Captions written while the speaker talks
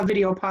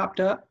video popped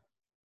up.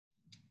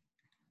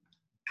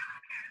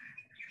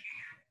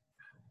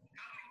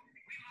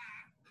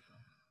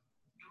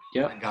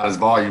 Yep. Got his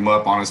volume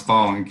up on his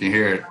phone. You can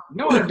hear it.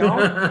 No, I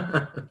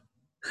don't.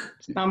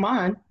 It's not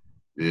mine.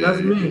 Yeah, That's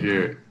you me. can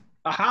hear it.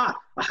 Aha.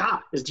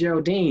 It's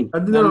Geraldine. I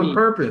did that on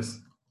purpose.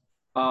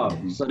 Oh,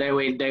 so they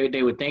would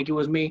think it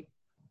was me?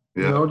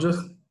 Yeah. You know, just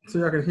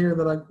so I could hear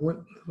that I went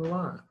to the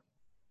line.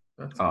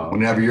 That's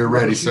Whenever you're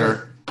ready,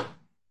 sir.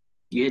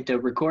 You hit the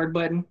record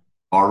button?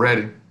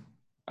 Already.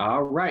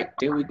 All right,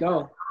 there we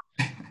go.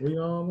 We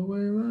all the way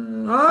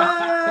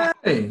around.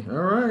 Hey, all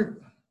right.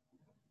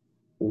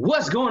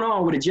 What's going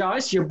on with it, y'all?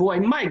 It's your boy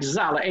Mike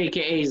Zolla,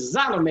 a.k.a.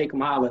 Zolla Make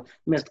 'em Holler,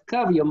 Mr.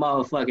 Cover Your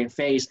Motherfucking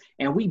Face,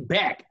 and we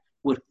back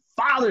with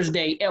Father's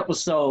Day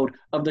episode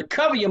of the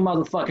Cover Your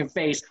Motherfucking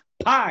Face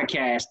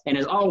podcast. And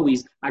as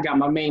always, I got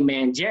my main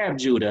man, Jab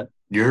Judah.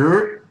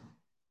 You're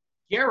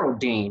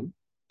Geraldine.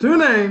 2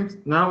 names,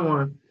 not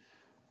one.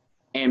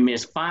 And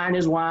Miss Fine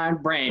as Wine,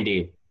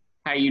 Brandy.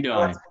 How you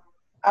doing?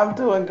 I'm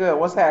doing good.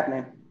 What's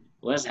happening?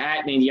 What's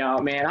happening,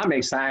 y'all, man? I'm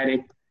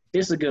excited.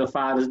 This is a good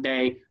Father's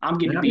Day. I'm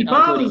getting to be Happy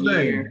Uncle of Father's the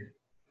Day. Year.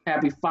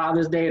 Happy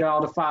Father's Day to all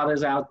the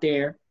fathers out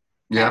there.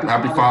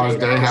 Happy Father's Day.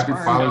 to all the Happy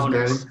sperm Father's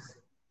donors. Day.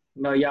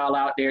 Know y'all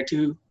out there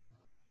too.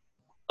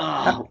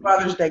 Happy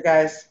Father's Day,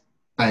 guys.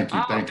 Thank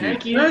you.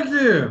 Thank you. Thank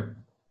you.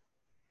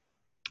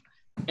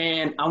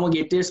 And I'm gonna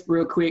get this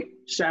real quick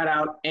shout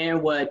out.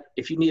 And what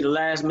if you need a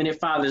last minute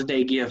Father's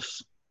Day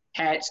gifts,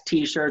 hats,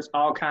 t-shirts,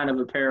 all kind of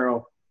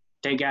apparel,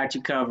 they got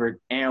you covered.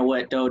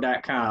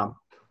 andwhatdough.com.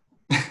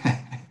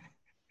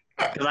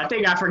 Because I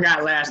think I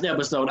forgot last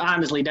episode.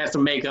 Honestly, that's the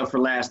makeup for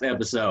last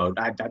episode.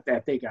 I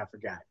think I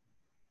forgot.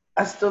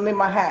 I still need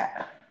my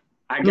hat.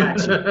 I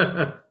got you.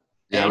 Yeah,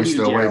 And we you,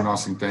 still Gerald. waiting on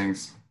some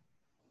things.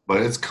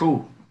 But it's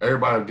cool.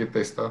 Everybody will get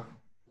their stuff.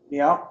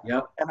 Yep.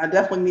 Yep. And I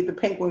definitely need the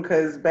pink one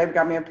because babe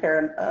got me a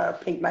pair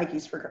of pink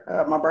Nikes for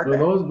my birthday.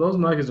 Those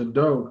Nikes are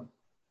dope.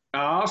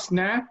 Oh,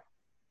 snap.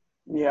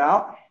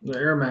 Yeah. The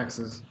Air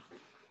Maxes.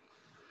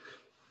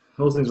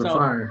 Those things are So-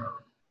 fire.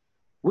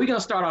 We're going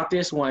to start off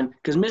this one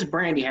because Miss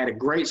Brandy had a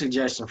great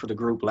suggestion for the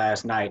group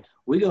last night.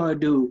 We're going to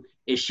do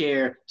is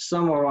share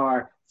some of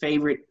our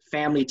favorite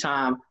family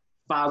time,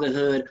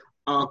 fatherhood,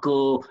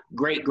 uncle,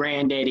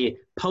 great-granddaddy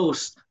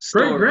post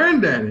story.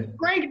 Great-granddaddy.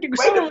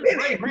 Some of the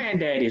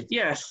great-granddaddies,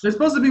 yes. They're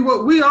supposed to be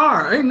what we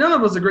are. Ain't none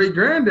of us a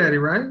great-granddaddy,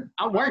 right?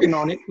 I'm working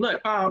on it.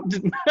 Look,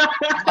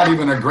 Not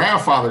even a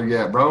grandfather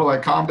yet, bro.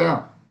 Like, calm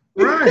down.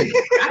 Right.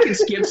 I can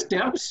skip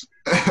steps.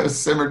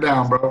 Simmer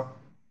down, bro.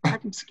 I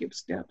can skip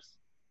steps.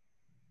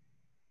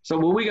 So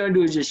what we're going to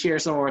do is just share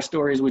some of our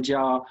stories with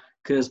y'all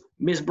because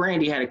Miss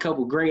Brandy had a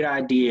couple great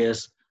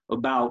ideas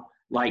about,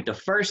 like, the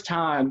first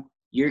time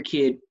your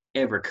kid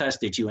ever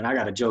cussed at you, and I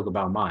got a joke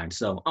about mine.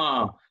 So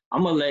I'm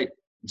going to let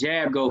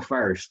Jab go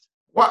first.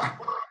 What?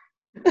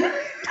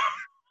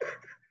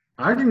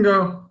 I can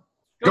go.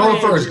 Go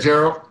ahead, first,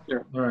 Gerald.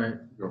 All right.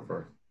 Go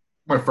first.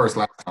 Went first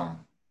last time.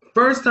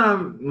 First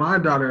time my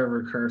daughter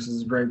ever cursed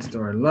is a great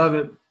story. Love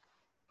it.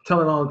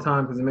 Tell it all the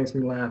time because it makes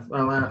me laugh.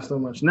 I laugh so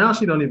much. Now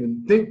she don't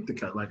even think to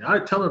cuss. Like I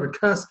tell her to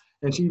cuss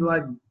and she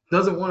like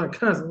doesn't want to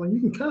cuss. I'm like, you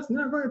can cuss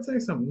now. Go ahead and say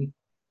something.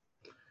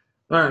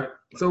 All right.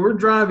 So we're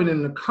driving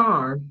in the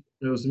car.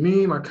 It was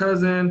me, my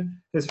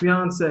cousin, his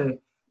fiance,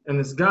 and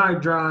this guy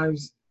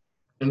drives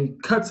and he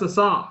cuts us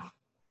off.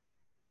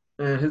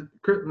 And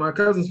my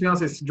cousin's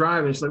fiance is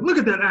driving. She's like, look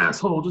at that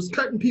asshole just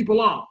cutting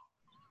people off.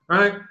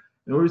 Right?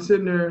 And we were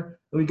sitting there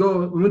and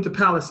we went to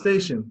Palace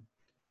Station.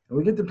 And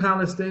we get to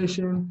Palace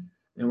Station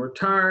and we're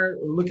tired.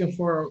 We're looking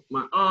for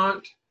my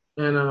aunt.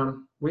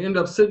 And we end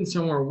up sitting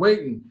somewhere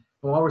waiting.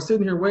 And while we're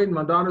sitting here waiting,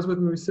 my daughter's with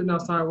me. We're sitting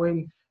outside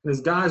waiting. And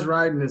this guy's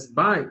riding his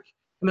bike.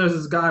 And there's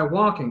this guy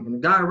walking. And the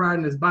guy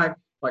riding his bike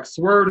like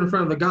swerved in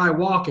front of the guy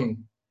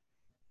walking.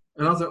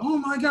 And I was like, oh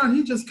my God,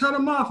 he just cut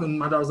him off. And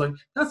my daughter was like,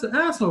 that's an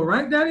asshole,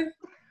 right, Daddy?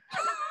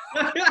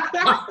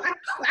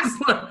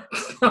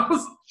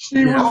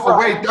 Oh,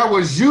 wait, that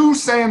was you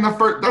saying the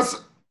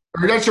first.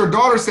 That's your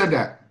daughter said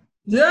that.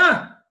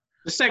 Yeah.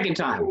 The second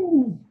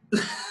time.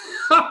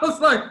 I was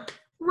like,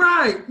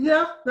 right,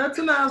 yeah, that's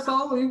an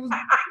asshole. He was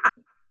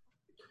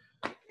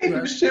Can't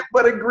do shit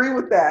but agree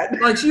with that.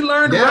 like, she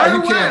learned Yeah, right you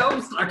away.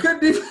 can't. I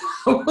couldn't even.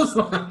 I was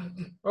like,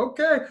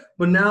 okay,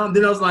 but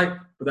then I was like,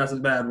 but that's a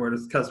bad word.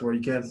 It's a cuss word.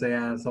 You can't say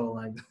asshole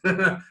like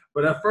that.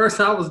 But at first,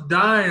 I was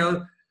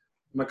dying.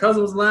 My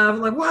cousin was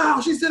laughing, like, wow,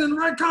 she said in the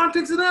right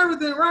context and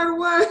everything right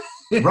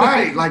away.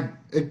 Right, like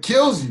it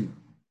kills you.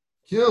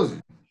 Kills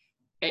you.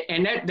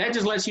 And that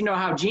just lets you know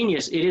how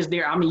genius it is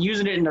there. I mean,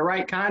 using it in the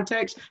right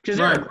context, because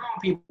there are Right. grown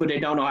people that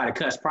don't know how to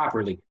cuss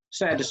properly.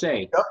 Sad to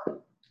say.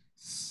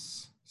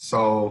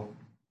 So,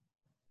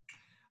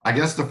 I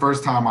guess the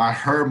first time I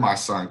heard my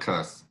son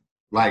cuss,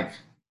 like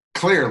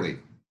clearly,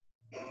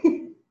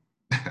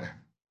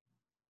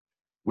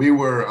 we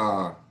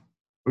were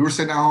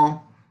sitting at home,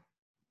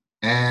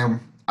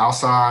 and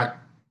outside,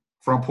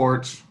 front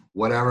porch,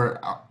 whatever,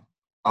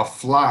 a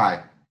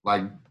fly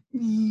like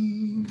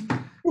on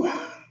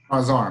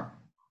his arm,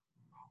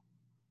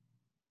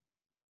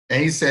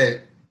 and he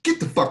said, "Get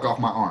the fuck off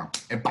my arm!"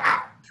 And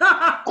bow.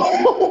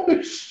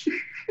 shit.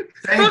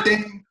 Same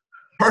thing,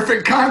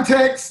 perfect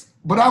context,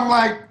 but I'm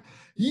like,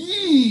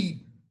 yee.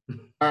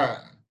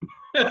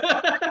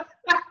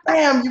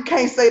 Damn, you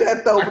can't say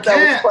that though, I but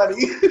that was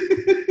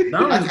That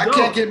funny. was I dope.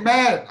 can't get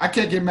mad. I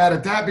can't get mad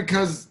at that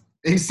because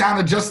he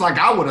sounded just like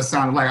I would have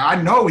sounded. Like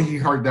I know he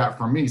heard that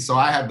from me, so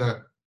I had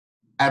to.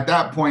 At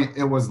that point,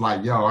 it was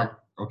like, yo,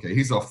 okay,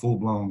 he's a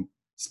full-blown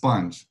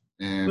sponge,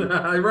 and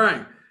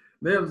Right.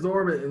 They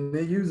absorb it and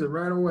they use it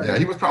right away. yeah,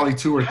 he was probably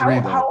 2 or 3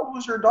 How though, old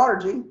was your daughter,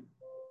 G?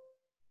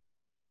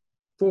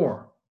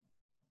 4.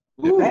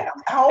 Ooh, Damn,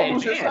 how old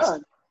was your advanced.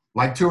 son?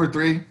 like 2 or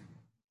 3.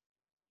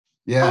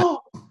 Yeah,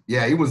 Oh,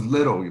 yeah, he was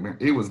little.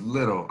 He was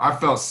little. I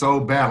felt so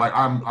bad. Like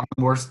I'm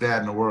the worst dad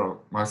in the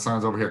world. My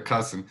son's over here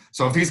cussing.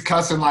 So if he's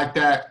cussing like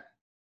that,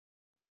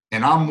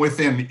 and I'm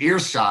within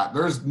earshot,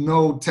 there's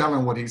no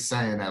telling what he's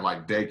saying at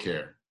like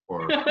daycare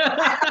or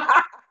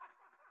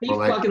He's Or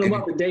like fucking them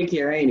any- up at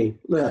daycare, ain't he?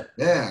 Look.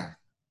 yeah.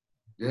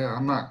 I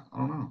don't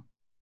know.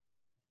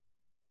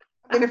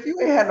 I mean, if you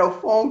ain't had no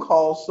phone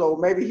calls, so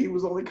maybe he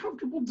was only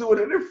comfortable doing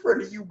it in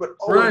front of you, but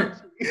Right.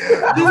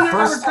 Yeah, Didn't the ever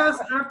first cuss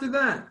after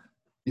that.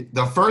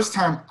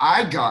 time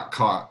I got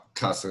caught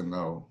cussing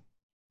though,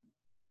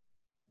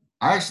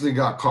 I actually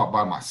got caught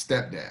by my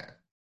stepdad.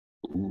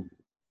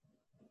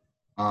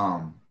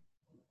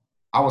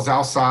 I was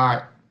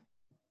outside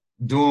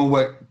doing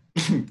what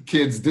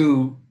kids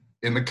do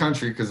in the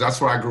country because that's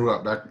where I grew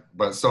up.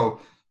 But so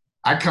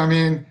I come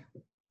in,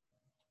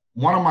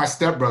 one of my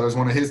stepbrothers,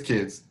 one of his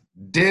kids,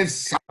 did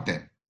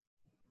something,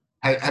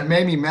 had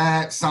made me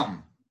mad,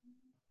 something.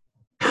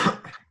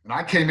 And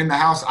I came in the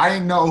house, I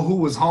didn't know who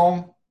was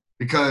home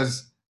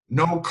because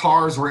no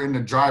cars were in the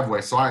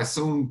driveway. So I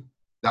assumed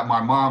that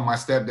my mom, my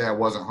stepdad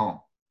wasn't home.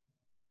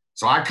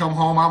 So I come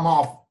home, I'm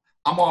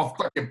all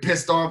fucking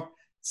pissed off,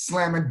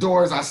 slamming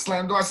doors. I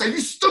slam doors. I say, you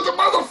stupid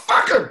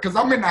motherfucker, because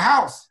I'm in the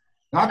house.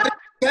 And I think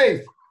I'm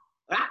safe.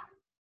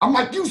 I'm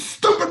like, you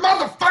stupid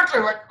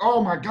motherfucker. Like,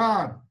 oh my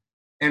God.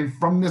 And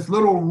from this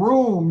little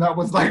room that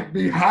was like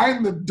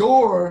behind the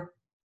door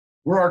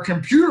where our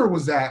computer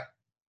was at,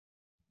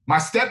 my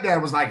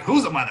stepdad was like,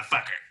 who's a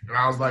motherfucker? And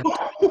I was like,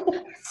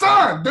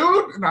 son,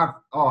 dude. And I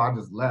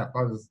just laughed.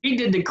 He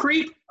did the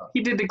creep.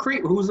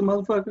 Who's the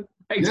motherfucker?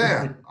 Hey,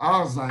 Yeah. I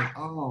was like,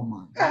 oh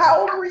my God.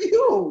 How old were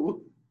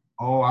you?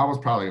 Oh, I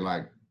was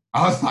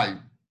like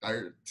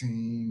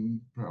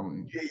 13,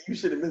 probably. Yeah, you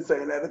should have been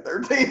saying that at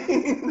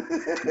 13.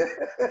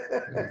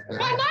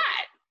 Why not?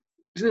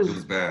 It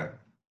was bad.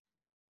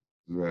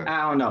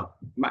 I don't know.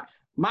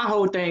 My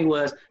whole thing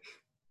was,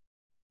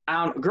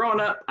 growing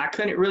up, I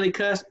couldn't really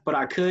cuss, but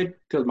I could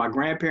because my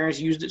grandparents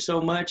used it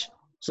so much,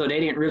 so they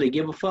didn't really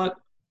give a fuck.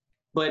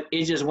 But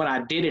it's just when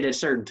I did it at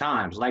certain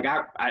times. Like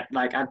I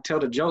tell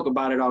the joke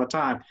about it all the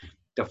time.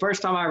 The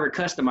first time I ever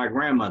cussed at my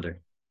grandmother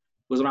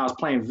was when I was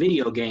playing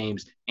video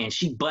games and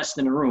she bust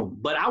in the room.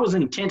 But I was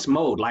in intense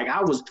mode. Like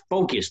I was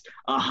focused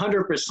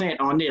 100%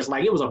 on this.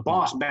 Like it was a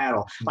boss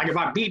battle. Like if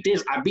I beat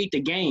this, I beat the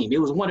game.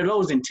 It was one of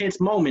those intense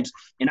moments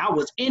and I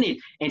was in it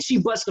and she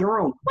bust in the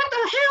room. What the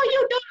hell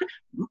you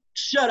doing?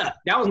 Shut up.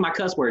 That was my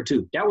cuss word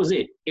too. That was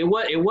it. I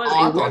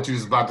thought you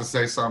was about to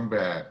say something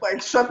bad.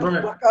 Like, shut the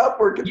fuck up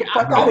or get the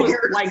fuck I out of was,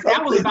 here. like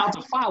that was about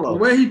to follow. The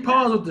way he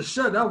paused with the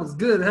shut, that was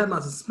good. It had my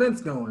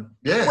suspense going.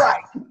 Yeah.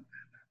 Right.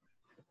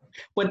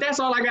 But that's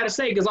all I got to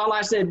say because all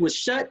I said was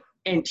shut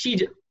and she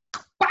just,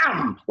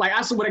 bam! Like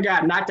I swear to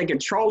God, knocked the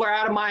controller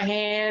out of my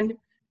hand,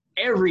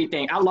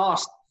 everything. I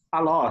lost.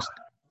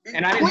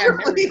 And I didn't have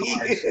memory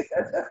cards.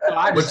 So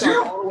I just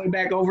started all the way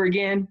back over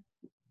again.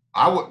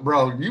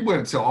 Bro, you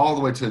went all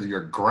the way to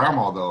your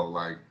grandma though,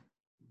 like.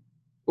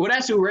 Well,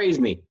 that's who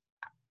raised me.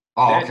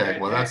 Oh, okay.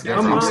 Well, that's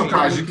different. I'm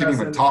surprised you can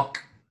even talk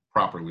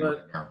properly right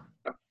now.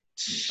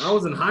 I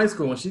was in high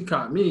school when she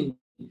caught me.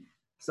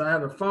 So I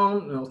had a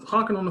phone, and I was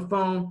talking on the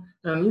phone,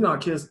 and you know how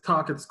kids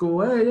talk at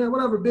school, hey, yeah,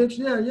 whatever, bitch,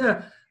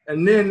 yeah.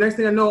 And then next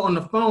thing I know on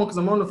the phone, because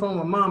I'm on the phone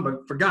with my mom,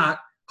 but forgot,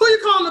 who you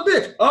calling a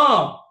bitch?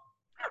 Oh,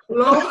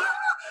 hello?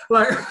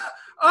 Like,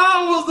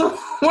 was the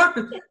what?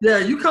 Yeah,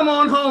 you come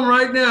on home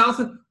right now. I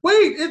said,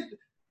 wait, it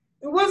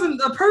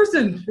wasn't a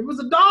person, it was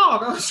a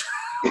dog.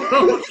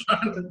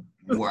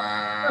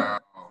 Wow.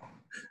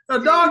 A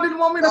dog didn't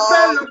want me to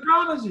pet it, I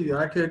promise you.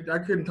 I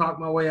couldn't talk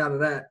my way out of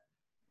that.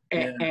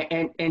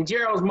 And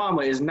Gerald's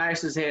mama is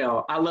nice as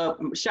hell.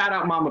 Shout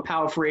out Mama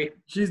Powerfree.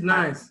 She's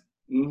nice.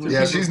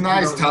 Yeah, she's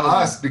nice to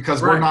us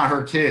because we're not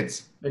her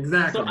kids.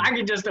 Exactly. So I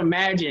can just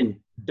imagine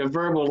the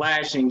verbal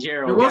lashing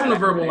Gerald. It wasn't a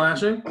verbal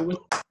lashing.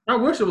 I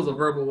wish it was a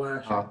verbal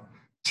lashing.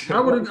 I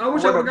wish I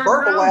would have got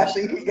verbal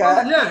lashing he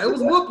got. Yeah, it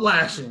was whoop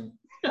lashing.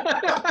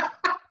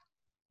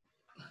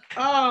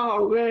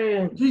 Oh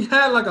man. She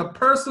had like a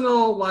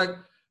personal,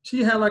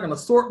 she had like an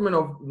assortment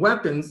of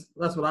weapons,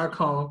 that's what I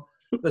call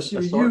them, that she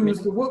used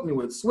to whoop me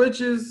with.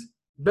 Switches,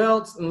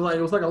 belts, and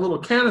it was like a little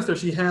canister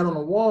she had on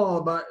the wall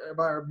by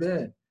her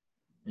bed.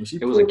 And she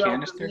was a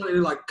canister?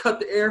 and cut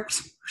the air.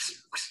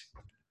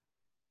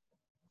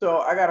 So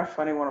I got a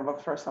funny one about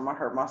the first time I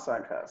heard my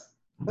son cuss.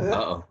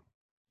 Uh-oh.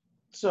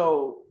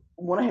 So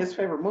one of his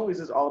favorite movies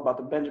is All About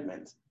the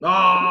Benjamins.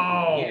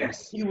 Oh,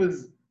 yes. He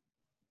was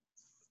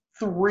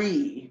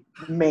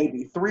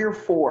three or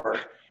four.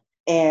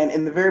 And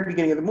in the very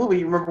beginning of the movie,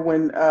 you remember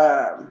when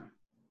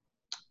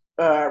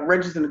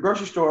Reggie's in the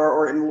grocery store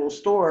or in the little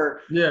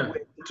store with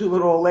the two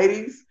little old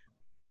ladies?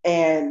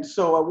 And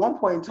so at one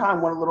point in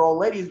time, one of the little old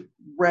ladies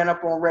ran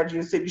up on Reggie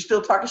and said, "You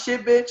still talking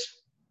shit, bitch?"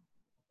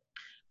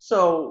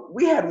 So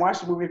we hadn't watched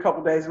the movie a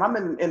couple days, and I'm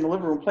in the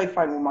living room play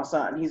fighting with my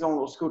son. He's on a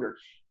little scooter,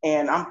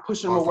 and I'm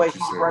pushing him away.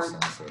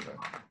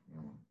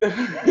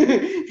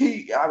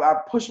 I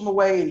push him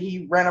away, and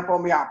he ran up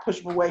on me. I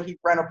push him away. He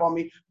ran up on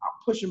me. I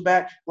push him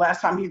back.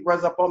 Last time he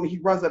runs up on me, he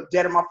runs up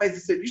dead in my face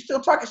and said, "You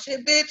still talking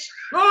shit, bitch?"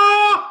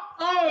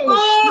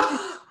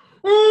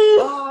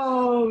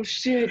 Oh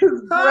shit!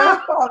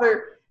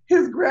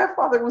 His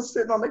grandfather was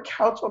sitting on the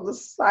couch on the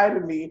side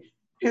of me.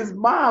 His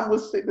mom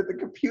was sitting at the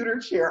computer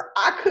chair.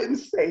 I couldn't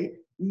say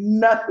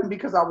nothing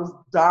because I was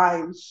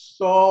dying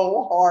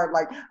so hard.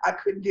 Like, I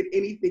couldn't get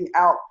anything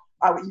out.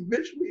 I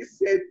eventually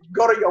said,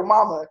 "Go to your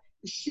mama."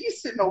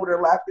 She's sitting over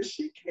there laughing.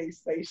 She can't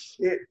say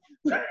shit.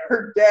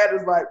 Her dad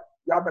is like,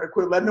 "Y'all better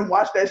quit letting them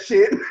watch that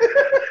shit."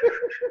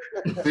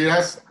 See,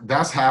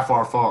 that's half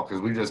our fault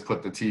because we just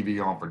put the TV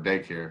on for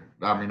daycare.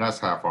 I mean, that's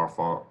half our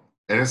fault.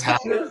 It is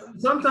half.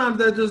 Sometimes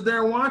they're just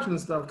there watching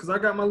stuff. Because I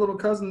got my little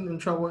cousin in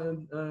trouble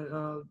in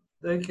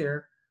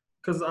daycare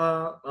because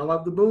I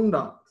love the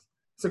Boondocks.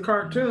 It's a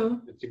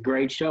cartoon. It's a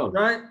great show.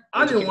 Right?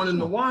 I didn't want him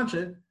to watch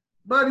it,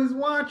 but he's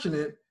watching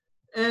it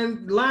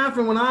and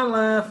laughing. When I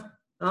laugh,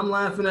 I'm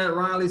laughing at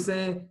Riley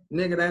saying,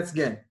 "Nigga, that's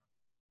gay."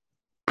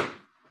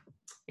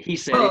 He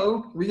said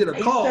we get a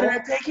call. He said it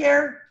at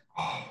daycare?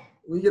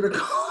 We get a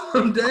call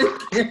from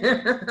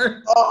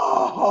daycare.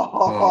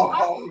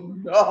 Oh,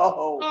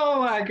 no.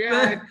 Oh, my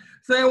God.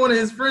 Saying one of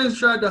his friends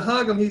tried to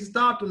hug him. He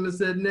stopped him and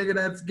said, "Nigga,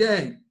 that's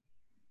gay."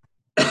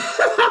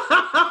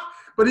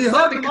 But he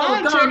hugged him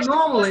all the time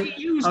normally.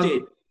 He used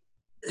it.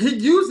 He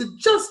used it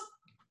just...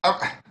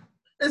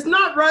 It's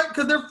not right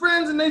because they're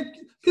friends and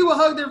people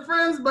hug their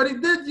friends, but he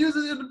did use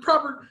it in the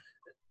proper...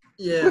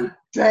 Yeah.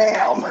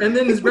 Damn. And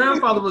then his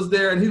grandfather was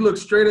there and he looked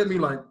straight at me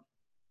like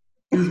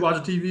he was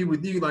watching TV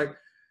with you like,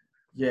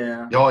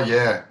 yeah. Oh,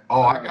 yeah.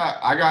 Oh,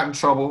 I got in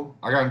trouble.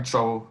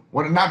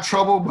 Well, not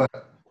trouble, but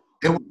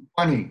it was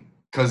funny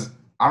because,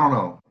 I don't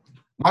know.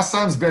 My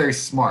son's very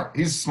smart.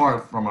 He's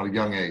smart from a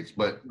young age.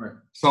 But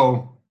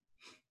So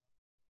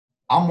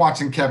I'm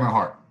watching Kevin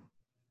Hart.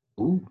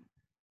 Ooh.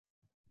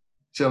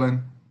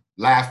 Chilling,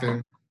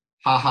 laughing,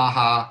 ha, ha,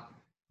 ha.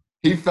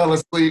 He fell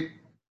asleep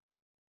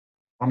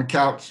on the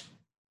couch.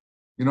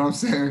 You know what I'm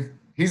saying?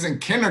 He's in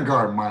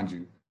kindergarten, mind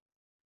you.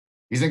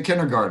 He's in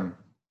kindergarten.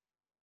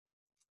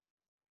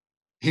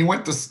 He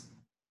went to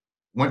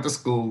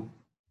school.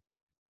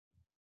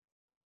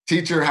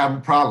 Teacher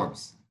having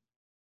problems.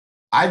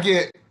 I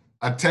get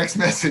a text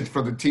message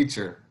from the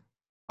teacher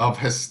of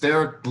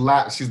hysteric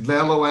laugh. She's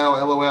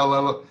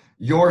LOL.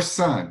 Your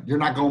son, you're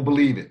not gonna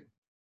believe it.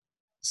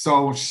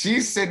 So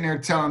she's sitting there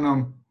telling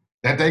them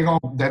that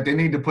they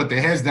need to put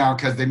their heads down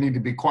because they need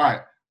to be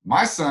quiet.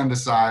 My son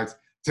decides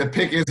to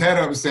pick his head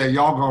up and say,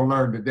 "Y'all gonna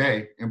learn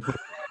today," and put.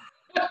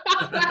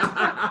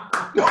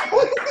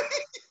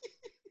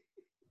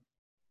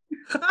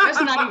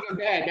 That's not even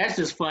bad. That's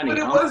just funny. But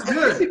it was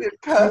good.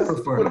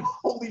 Super funny.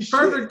 Holy shit.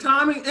 Perfect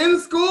timing in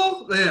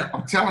school. Yeah.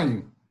 I'm telling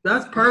you.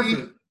 That's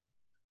perfect.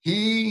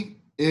 He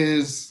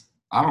is,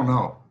 I don't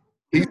know.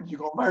 You're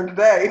going to learn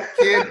today.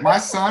 Kid, my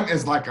son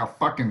is like a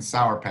fucking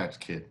Sour Patch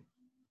Kid.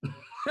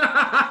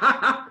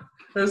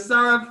 They're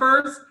sour at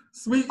first,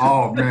 sweet.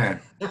 Oh,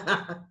 man.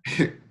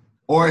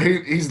 Or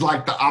he's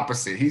like the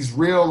opposite. He's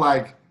real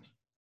like,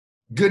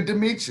 "Good to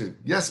meet you.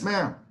 Yes,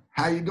 ma'am.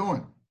 How you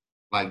doing?"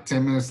 Like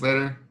 10 minutes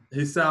later.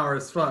 He's sour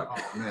as fuck.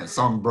 Oh, man,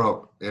 something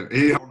broke. And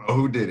he don't know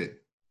who did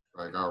it.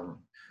 Like,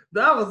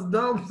 that was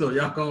dope. So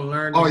y'all gonna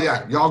learn. Oh,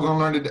 yeah. Y'all gonna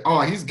learn today. Oh,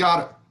 he's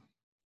got it.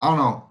 I don't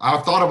know. I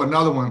thought of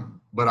another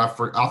one, but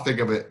I'll think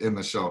of it in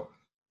the show.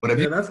 But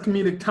that's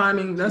comedic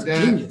timing. That's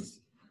genius.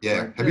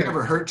 Yeah. Right Have you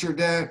ever hurt your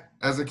dad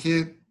as a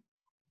kid?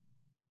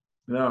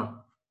 No.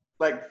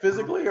 Like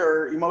physically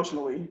or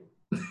emotionally?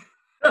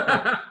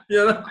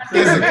 Yeah.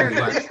 Physically,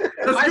 like.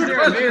 Why is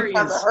there a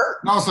variance?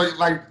 No, so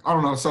like, I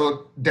don't know.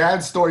 So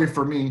dad's story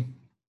for me,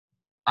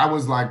 I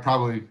was like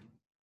probably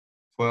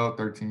 12,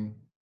 13.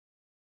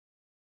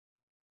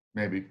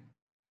 Maybe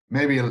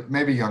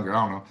younger.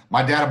 I don't know.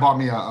 My dad bought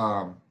me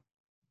a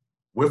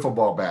wiffle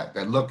ball bat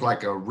that looked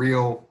like a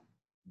real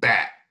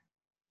bat.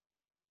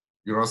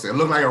 You know what I'm saying? It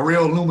looked like a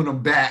real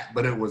aluminum bat,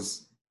 but it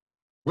was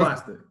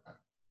plastic.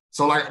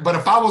 So like, but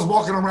if I was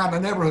walking around the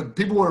neighborhood,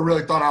 people would have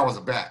really thought I was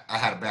a bat. I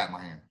had a bat in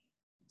my hand.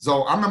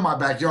 So I'm in my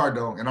backyard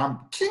though, and I'm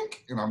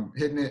kink, and I'm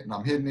hitting it, and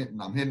I'm hitting it,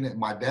 and I'm hitting it.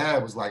 My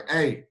dad was like,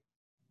 "Hey,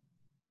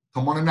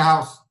 come on in the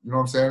house. You know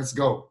what I'm saying? Let's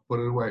go.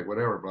 Put it away,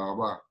 whatever, blah, blah,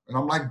 blah." And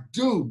I'm like,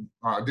 "Dude,"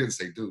 I didn't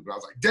say dude, but I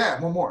was like,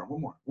 "Dad, one more.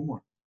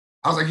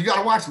 I was like, "You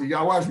gotta watch me.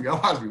 One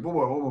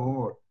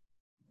more.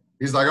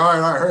 He's like, all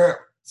right, hurry up.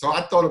 So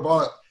I throw the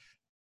ball.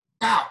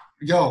 Wow.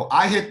 Yo,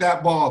 I hit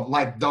that ball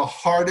like the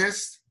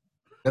hardest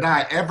that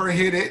I ever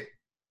hit it.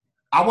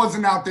 I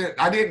wasn't out there.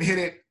 I didn't hit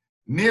it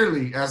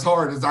nearly as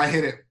hard as I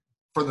hit it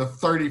for the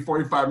 30,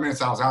 45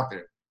 minutes I was out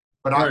there.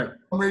 But for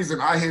some reason,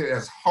 I hit it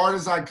as hard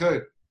as I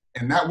could.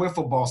 And that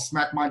wiffle ball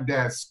smacked my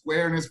dad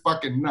square in his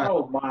fucking nut.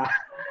 Oh, my.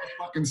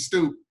 Fucking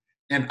stoop.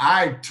 And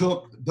I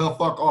took the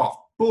fuck off.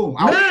 Boom.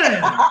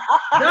 Man,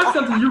 that's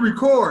something you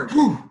record.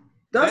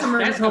 That's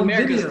America's home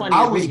video.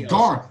 I was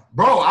gone.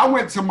 Bro, I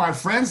went to my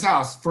friend's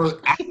house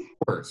for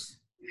hours.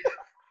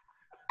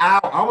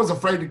 I was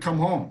afraid to come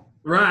home.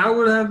 Right, I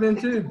would have been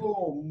too.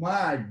 Oh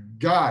my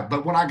God.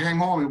 But when I came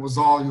home, it was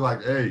all you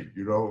like, hey,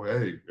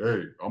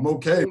 hey, I'm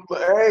okay.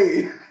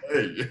 Hey.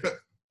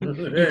 I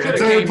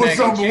tell you to put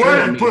something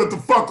away and put it the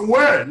fuck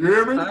away. You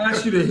hear me? I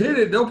asked you to hit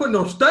it. Don't put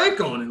no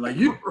steak on it. Like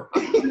you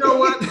know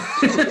what?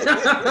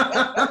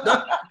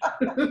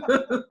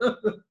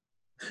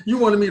 You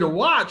wanted me to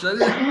watch.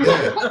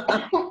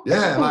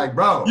 Yeah, like,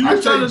 bro. You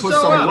were trying to put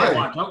show something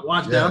out. away.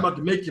 Watch that. I'm about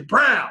to make you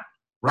proud.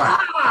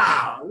 Right.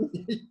 Wow.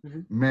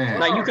 Man.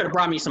 Like you could have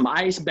brought me some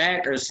ice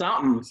back or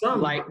something.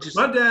 Like just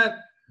my dad,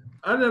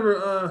 I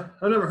never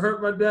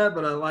hurt my dad,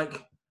 but I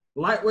like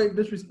lightweight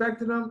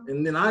disrespected him,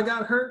 and then I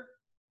got hurt.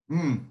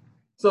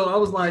 So I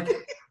was like,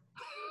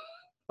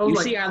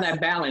 see how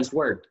that balance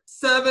worked.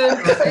 7 or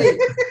 8.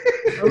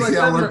 You see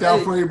how it worked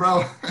out for you,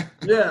 bro?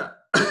 Yeah,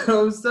 I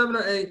was 7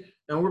 or 8,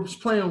 and we're just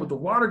playing with the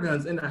water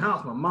guns in the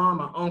house. My mom,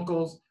 my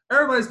uncles,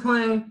 everybody's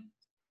playing,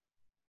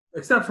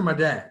 except for my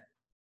dad.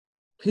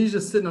 He's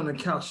just sitting on the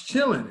couch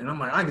chilling, and I'm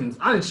like, I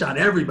done shot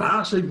everybody.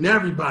 I'm shooting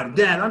everybody.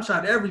 Dad, I've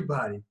shot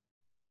everybody,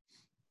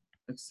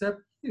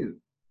 except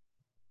you.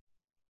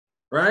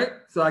 Right?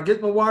 So I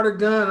get my water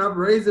gun, I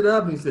raise it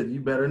up, and he said, you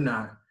better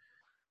not.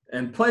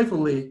 And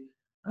playfully,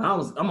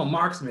 I'm a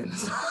marksman.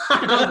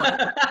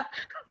 I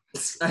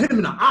hit him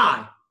in the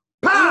eye.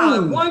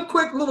 Pow! One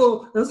quick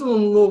little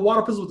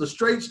water pistol with a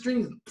straight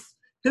string.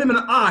 Hit him in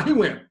the eye. He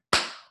went.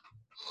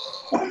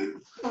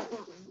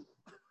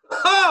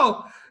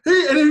 Oh!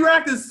 He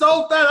reacted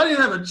so fast, I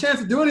didn't have a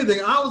chance to do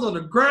anything. I was on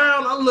the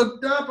ground. I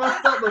looked up.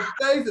 I felt my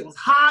face. It was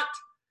hot.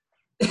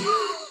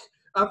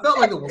 I felt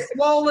like it was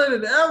swollen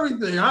and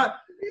everything.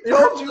 It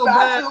hurt so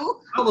bad.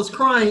 I was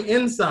crying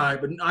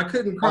inside, but I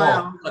couldn't cry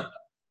out.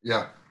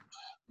 Yeah.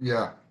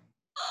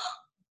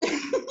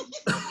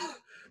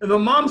 And the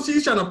mom,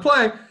 she's trying to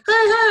play. Hey,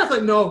 I was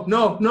like, no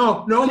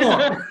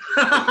more.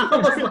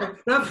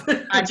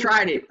 I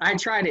tried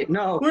it.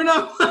 No. We're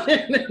not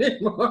playing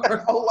anymore.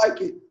 I don't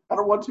like it. I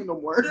don't want to no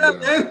more. Yeah,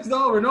 it's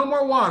over. No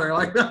more water.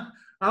 Like,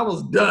 I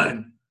was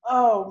done.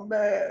 Oh,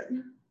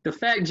 man. The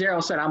fact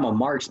Gerald said I'm a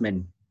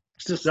marksman.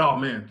 It's just, oh,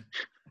 man.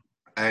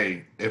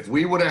 Hey, if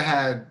we would have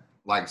had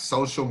like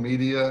social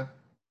media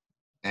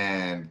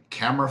and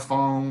camera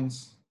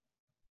phones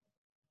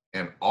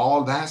and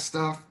all that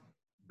stuff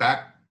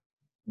back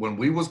when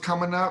we was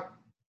coming up,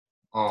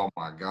 oh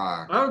my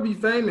God. I would be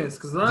famous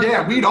because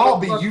we'd all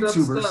be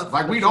YouTubers.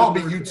 Like we'd all be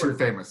YouTube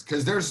famous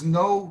because there's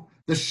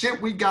the shit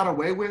we got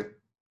away with.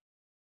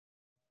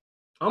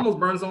 Almost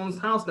burned someone's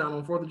house down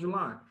on 4th of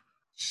July.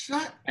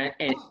 Shut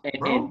and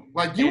bro.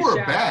 Like you were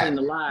bad.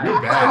 You're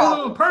bad. I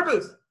wasn't on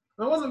purpose.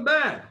 I wasn't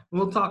bad.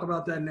 We'll talk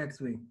about that next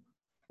week.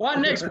 Well,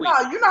 next week. No,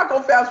 you're not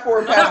gonna fast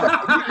forward past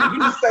that. You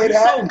just say you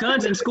that. sold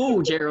guns in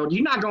school, Gerald.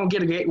 You're not gonna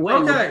get away.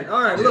 Okay,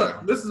 all right.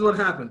 Look, this is what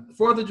happened.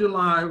 4th of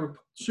July, we're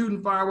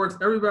shooting fireworks.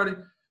 Everybody,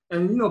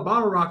 and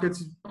bottle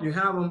rockets. You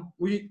have them.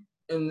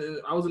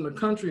 I was in the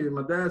country, and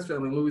my dad's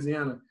family in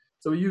Louisiana.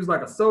 So we use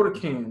like a soda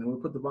can, and we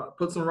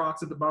put some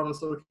rocks at the bottom of the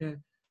soda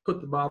can. Put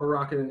the bottle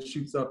rocket and it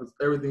shoots up.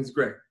 Everything's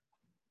great.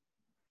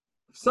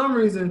 For some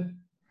reason,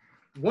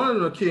 one of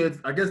the kids,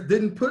 I guess,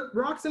 didn't put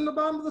rocks in the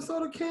bottom of the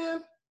soda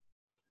can.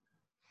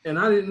 And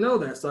I didn't know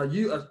that. So I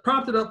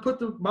propped it up, put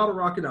the bottle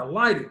rocket, I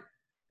light it.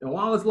 And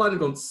while it's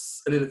lighting, and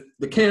then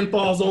the can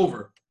falls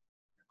over.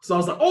 So I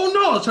was like, oh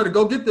no, I try to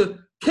go get the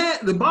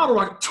bottle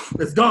rocket.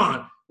 It's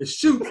gone. It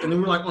shoots. And then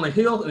we're like on a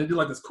hill and it did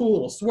like this cool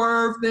little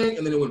swerve thing.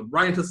 And then it went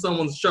right into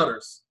someone's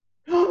shutters.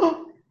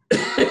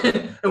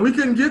 And we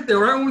couldn't get there.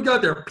 Right when we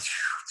got there,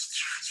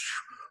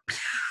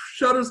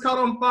 shutters caught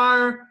on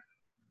fire.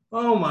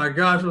 Oh my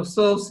gosh, I was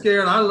so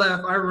scared. I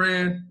left. I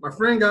ran. My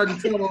friend got in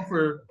trouble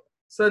for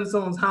setting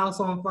someone's house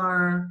on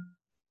fire.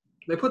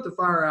 They put the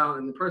fire out,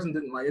 and the person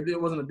didn't like it.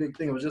 It wasn't a big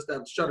thing. It was just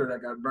that shutter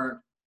that got burnt.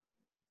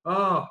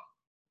 Oh.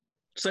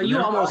 So you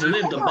almost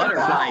lived the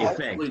butterfly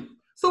effect.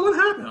 So what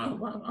happened?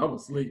 I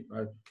was asleep.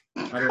 I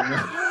don't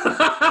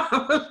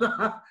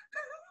know.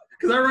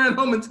 Because I ran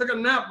home and took a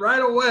nap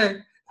right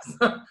away.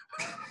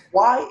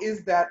 Why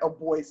is that a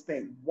boy's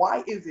thing?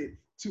 Why is it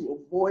to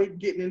avoid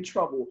getting in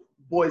trouble,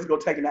 boys go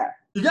take a nap?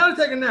 You got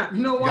to take a nap.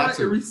 You know why? It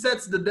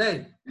resets the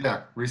day.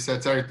 Yeah,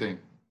 resets everything.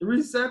 It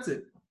resets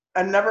it.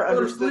 I never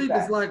understood sleep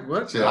that. Is like,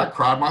 what? Yeah, I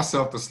cried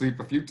myself to sleep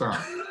a few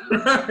times.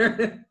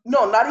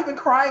 No, not even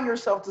crying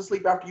yourself to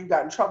sleep after you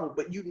got in trouble,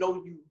 but you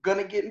know you're going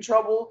to get in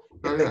trouble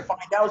if they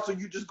find out, so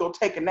you just go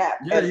take a nap.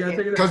 Yeah, you got to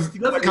take a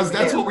nap. Because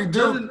that's what we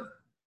do.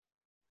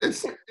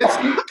 It's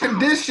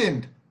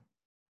conditioned.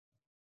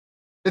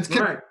 It's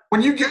right.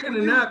 When you get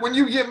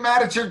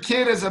mad at your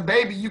kid as a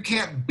baby, you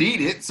can't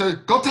beat it. So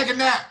go take a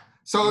nap.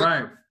 So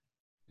right.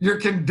 you're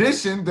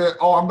conditioned that,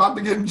 oh, I'm about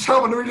to get in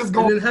trouble. Let me just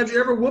go. And then have you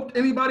ever whooped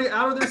anybody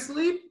out of their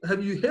sleep?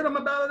 Have you hit them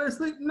out of their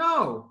sleep?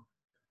 No.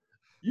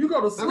 You go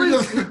to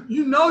sleep,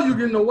 you know you're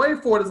getting away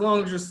for it as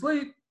long as you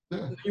sleep.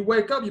 Yeah. You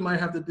wake up, you might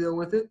have to deal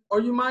with it, or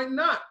you might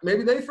not.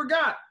 Maybe they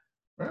forgot.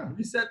 Yeah.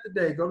 Reset the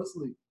day, go to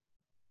sleep.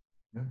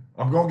 Yeah.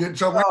 I'm going to get in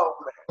trouble. Oh,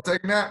 I'll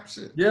take a nap.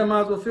 Shit. Yeah,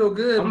 might as well feel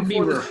good. I'm gonna be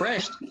before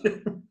refreshed.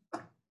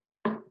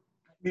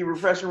 be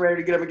refreshed and ready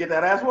to get up and get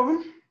that ass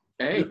whooping?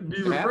 Hey,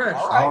 Be refreshed.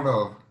 All I don't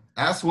know.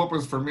 Ass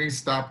whoopers for me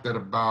stopped at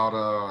about,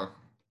 I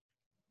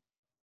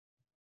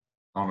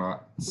don't know,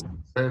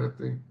 I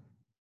think.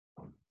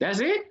 that's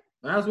it.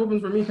 Ass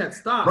whoopings for me had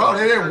stopped. Bro,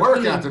 they didn't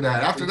work after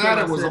that. After Until that,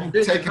 I it was said I'm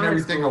 50 taking high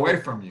everything school. away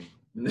from you.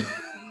 And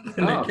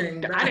Oh, they came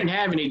I back. didn't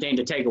have anything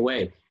to take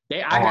away. I Oh,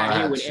 I got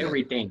hit had with shit.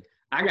 everything.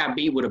 I got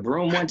beat with a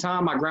broom one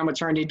time. My grandma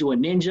turned into a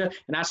ninja,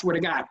 and I swear to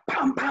God,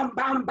 bam, bam,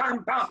 bam,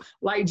 bam, bam,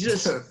 like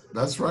just.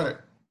 That's right.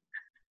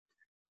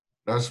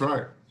 That's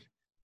right.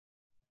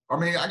 I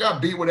mean, I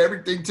got beat with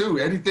everything too.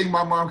 Anything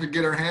my mom could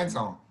get her hands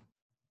on.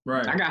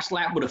 Right. I got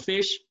slapped with a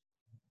fish.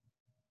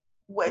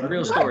 Wait,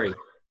 Real what? story.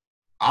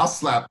 I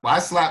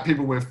slap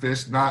people with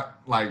fish,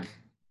 not like.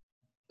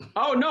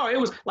 Oh no, it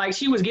was like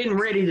she was getting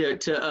ready to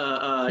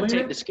Clean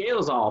take it? the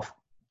scales off,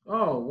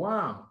 Oh,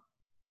 wow.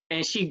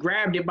 and she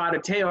grabbed it by the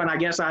tail, and I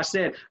guess I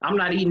said, "I'm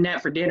not eating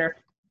that for dinner."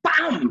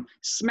 Bam!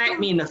 Smacked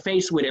me in the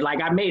face with it. Like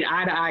I made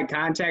eye-to-eye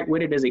contact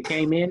with it as it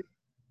came in,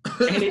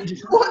 and it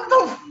just. What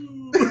the?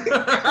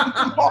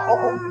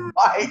 Oh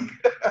my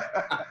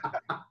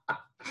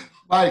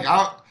Like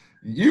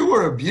you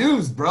were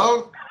abused,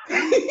 bro.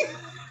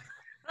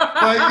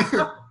 Like,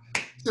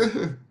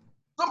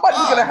 Somebody's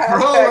gonna have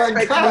bro, like,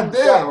 fake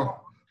goddamn. news.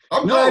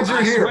 I'm No, glad you're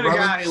I here, swear to brother.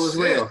 God, it was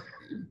Shit. real.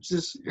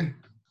 Just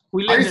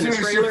we I lived used in to a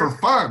do this shit trailer. for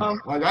fun.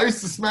 Like I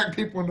used to smack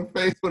people in the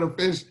face with a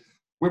fish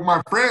with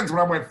my friends when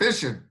I went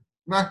fishing.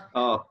 Nah,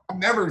 Oh, I've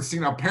never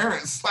seen a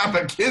parent slap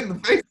a kid in the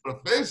face with a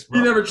fish, bro.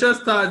 You never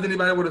chastised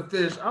anybody with a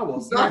fish. I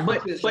will smack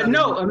but the fish but out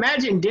no. of you.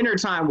 Imagine dinner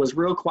time was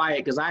real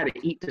quiet because I had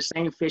to eat the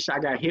same fish I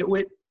got hit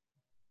with.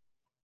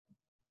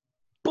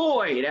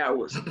 Boy, that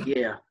was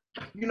yeah.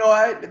 You know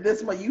what?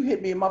 This one, you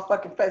hit me in my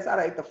fucking face. I'd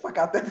ate the fuck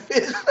out that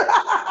fish.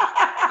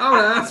 I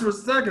would have asked for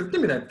seconds. Give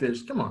me that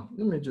fish. Come on.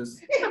 Let me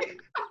just.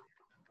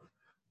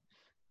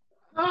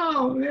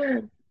 Oh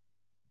man,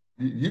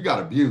 You got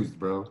abused,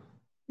 bro.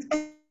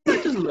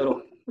 just a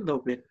little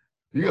bit.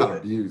 You got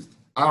abused.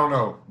 I don't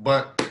know,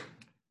 but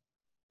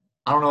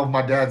I don't know if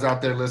my dad's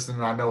out there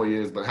listening. I know he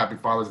is, but happy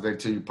Father's Day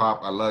to you,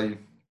 Pop. I love you.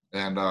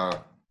 And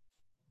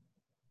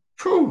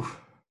whew,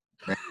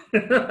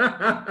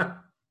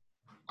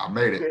 I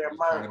made it. Yeah,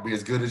 Trying to be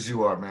as good as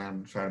you are, man.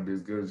 I'm trying to be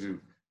as good as you.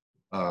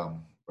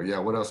 But yeah,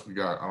 what else we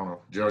got? I don't know.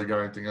 Gerald, you got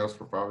anything else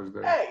for Father's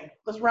Day? Hey,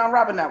 let's round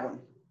robin that one.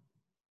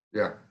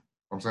 Yeah,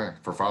 I'm saying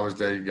for Father's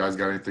Day, you guys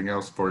got anything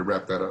else before we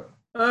wrap that up?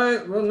 All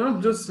right. Well, no,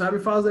 just happy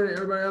Father's Day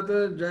to everybody out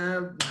there.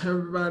 Jab,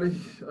 everybody.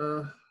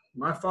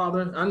 My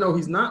father, I know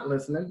he's not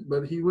listening,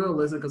 but he will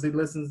listen because he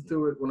listens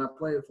to it when I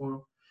play it for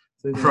him.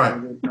 So he's gonna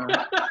have a good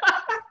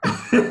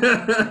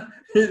time.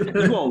 You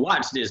gonna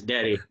watch this,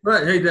 Daddy?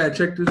 Right. Hey, Dad,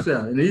 check this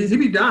out. And he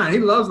be dying. He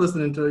loves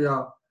listening to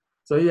y'all.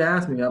 So he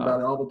asks me about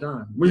it all the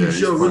time. When Yeah, you he's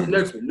show what's the funny.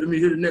 next one? Let me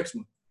hear the next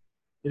one.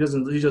 He just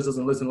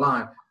doesn't listen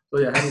live. So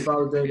yeah, happy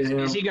Father's Day to him.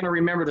 Is he gonna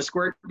remember the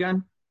squirt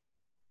gun?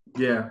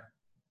 Yeah.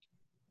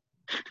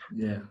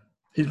 Yeah.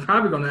 He's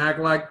probably gonna act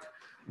like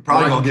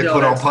Probably Why gonna you get tell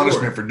put on that story?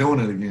 punishment for doing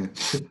it again.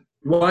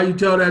 why you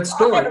tell that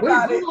story. heard Wait,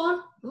 about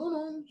hold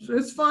on.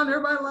 It's fun.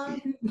 Everybody laugh.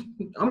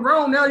 I'm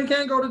grown now. You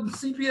can't go to the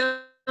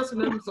CPS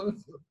and everything. So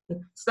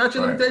statute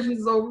of Right. limitations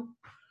is over.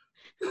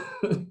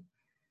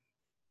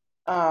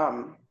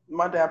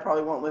 My dad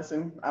probably won't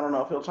listen. I don't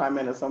know if he'll chime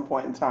in at some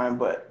point in time,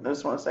 but I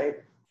just want to say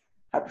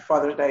happy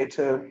Father's Day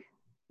to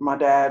my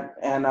dad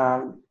and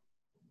a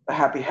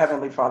happy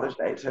Heavenly Father's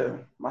Day to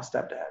my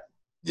stepdad.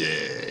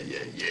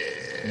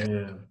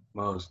 Yeah.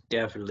 Most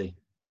definitely.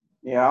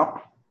 Yeah.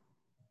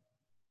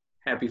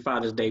 Happy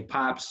Father's Day,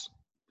 Pops.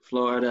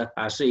 Florida,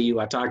 I see you.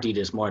 I talked to you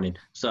this morning.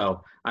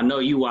 So I know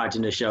you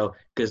watching the show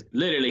because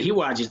literally he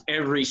watches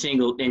every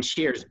single and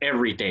shares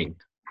everything.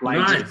 Like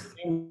Nice. just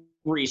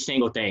every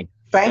single thing.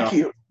 Thank So,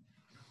 you.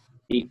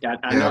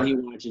 I know he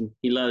watching.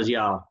 He loves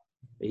y'all.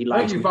 He Thank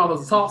likes you, me. Father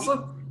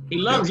Salsa. He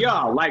loves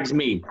y'all, likes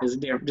me.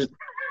 Just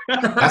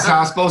That's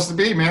how it's supposed to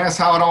be, man. That's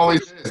how it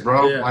always is,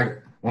 bro. Yeah.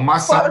 Like when my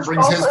son Father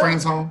brings his Salsa.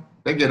 friends home,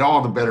 they get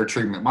all the better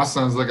treatment. My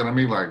son's looking at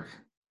me like,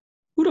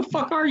 who the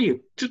fuck are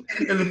you?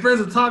 And the friends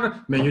are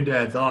talking, man, your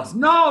dad's awesome.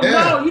 No, Yeah.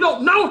 no, you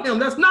don't know him.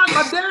 That's not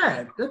my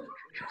dad.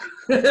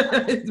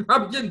 He's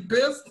probably getting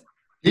pissed.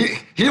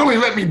 he only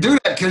let me do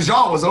that because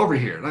y'all was over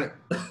here. Like,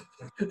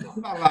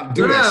 I'm not allowed to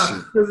do that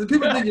shit. Because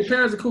people think your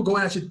parents are cool. Go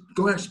ask your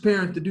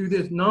parents to do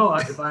this. No,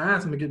 if I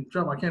ask them to get in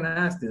trouble, I can't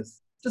ask this.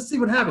 Just see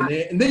what happens.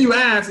 And then you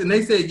ask, and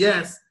they say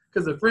yes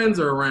because the friends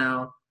are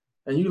around,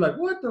 and you're like,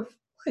 what the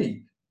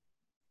wait?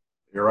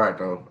 You're right,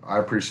 though. I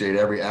appreciate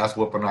every ass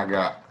whooping I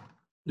got.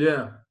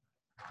 Yeah.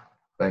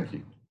 Thank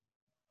you.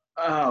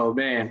 Oh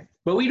man.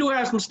 But we do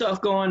have some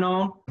stuff going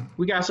on.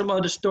 We got some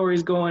other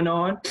stories going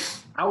on.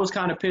 I was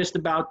kind of pissed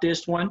about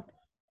this one.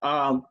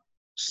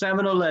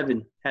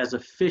 7-Eleven has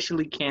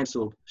officially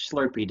canceled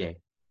Slurpee Day.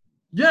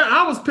 Yeah,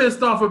 I was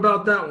pissed off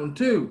about that one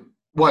too.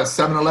 What,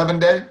 7-Eleven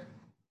day?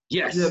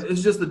 Yes. Yeah,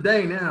 it's just a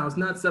day now. It's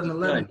not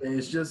 7-Eleven Done. day.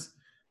 It's just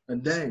a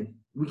day.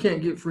 We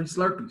can't get free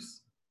Slurpees.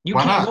 You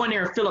Why can't not? go in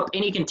there and fill up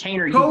any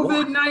container you want.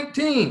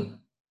 COVID-19.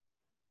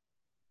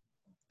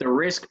 The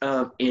risk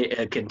of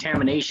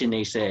contamination,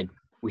 they said,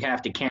 we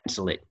have to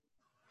cancel it.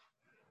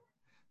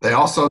 They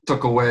also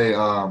took away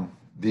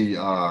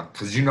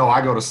because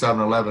I go to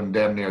 7-Eleven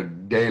damn near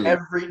daily.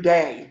 Every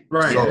day.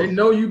 Right. So- They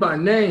know you by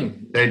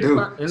name. They do.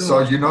 Anyway. So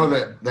you know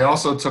that they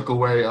also took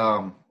away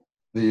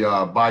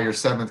the buy your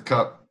 7th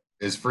cup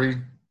is free.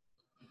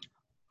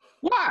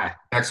 Why?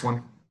 Next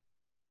one.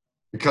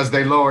 Because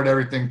they lowered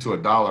everything to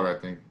 $1, I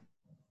think.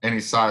 Any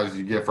size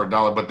you get for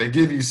 $1, but they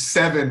give you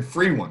 7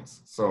 free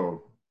ones.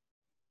 So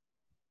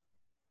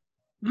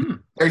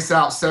face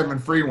out 7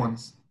 free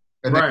ones.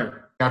 And then Right.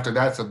 after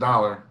that's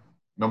 $1,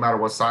 no matter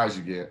what size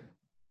you get.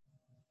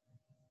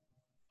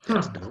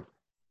 That's dope.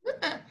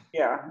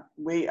 Yeah,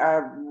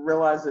 I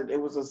realized that it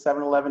was a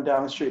 7-Eleven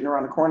down the street and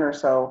around the corner,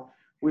 so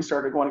we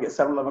started going to get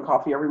 7-Eleven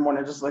coffee every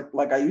morning, just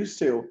like I used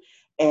to.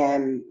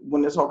 And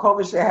when this whole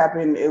COVID shit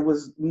happened, it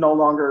was no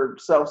longer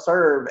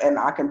self-serve, and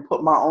I can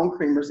put my own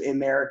creamers in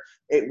there.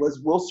 It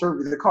was, we'll serve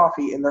you the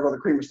coffee, and there go the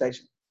creamer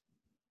station.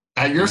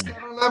 At your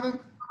 7-Eleven?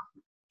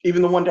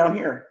 Even the one down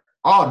here.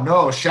 Oh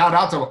no! Shout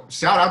out to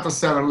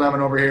 7-Eleven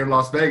over here in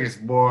Las Vegas,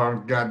 boy.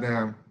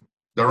 Goddamn,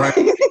 the right.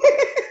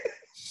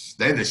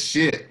 They the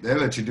shit. They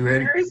let you do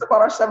anything. Curious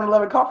about our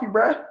 7-Eleven coffee,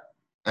 bruh.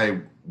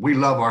 Hey, we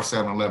love our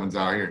 7-Elevens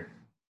out here.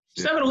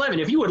 7-Eleven,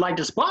 if you would like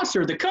to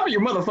sponsor the Cover Your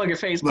Motherfucking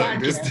Face Look,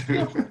 this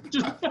podcast. dude.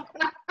 Just,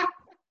 I'll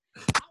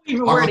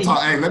even wear the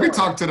Hey, let me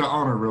talk to the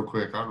owner real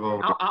quick. I'll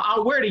go.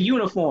 I'll wear the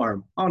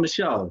uniform on the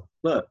show.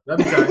 Look.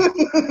 That'd be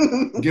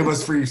tight. Give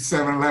us free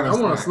 7-Eleven.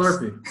 I want a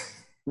Slurpee.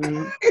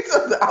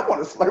 I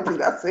want a Slurpee.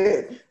 That's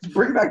it. Just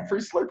bring back free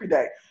Slurpee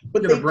day.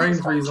 But Get a they brain did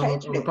start freeze on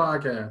changing the it.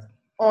 podcast.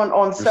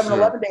 On For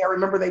 7-Eleven day, I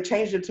remember they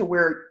changed it to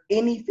where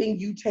anything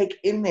you take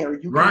in there, you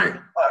can Right.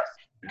 get us.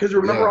 Because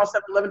remember Yeah. on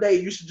 7-Eleven day,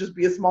 it used to just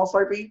be a small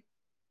Slurpee,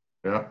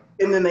 Yeah.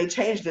 and then they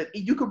changed it.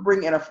 You could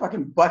bring in a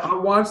fucking bucket. I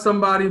watched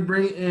somebody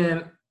bring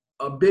in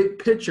a big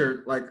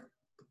pitcher, like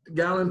a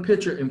gallon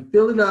pitcher, and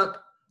fill it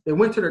up. They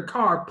went to their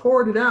car,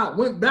 poured it out,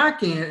 went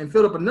back in and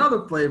filled up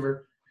another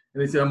flavor.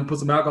 And they said, I'm going to put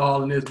some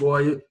alcohol in this,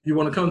 boy. You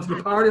want to come to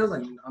the party? I was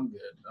like, I'm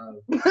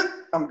good.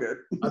 I'm good.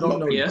 I don't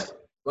know. Yes.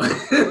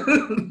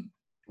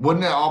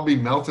 Wouldn't it all be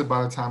melted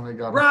by the time they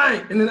got?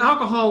 Right. And then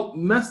alcohol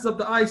messes up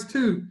the ice,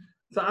 too.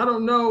 So I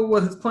don't know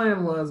what his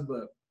plan was,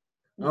 but.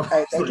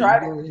 Hey, they So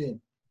tried you it. go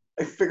in.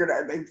 They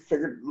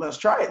figured, let's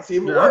try it, see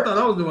if it Yeah, I works. thought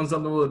I was doing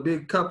something with a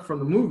big cup from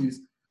the movies.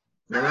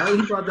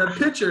 And he brought that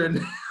pitcher, and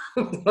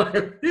I was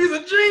like, he's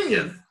a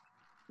genius.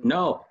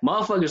 No,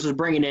 motherfuckers was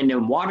bringing in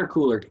them water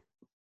cooler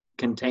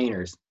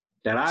containers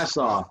that I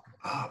saw.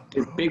 Oh,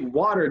 These bro. big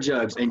water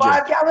jugs and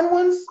just 5-gallon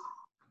ones?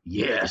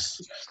 yes.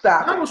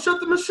 Stop I it. will shut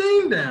the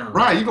machine down.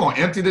 Right, you gonna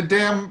empty the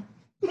damn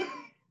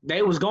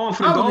They was going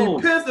for I would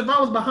gold. be pissed if I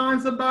was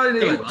behind somebody.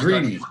 They like,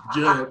 greedy.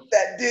 jug.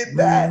 That did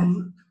that.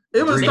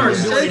 It would start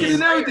Greedy. shaking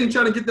and everything,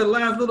 trying to get the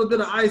last little bit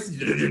of ice.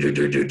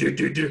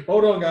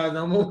 Hold on, guys.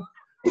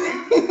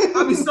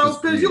 I'll be so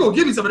pissed. You gonna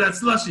give me some of that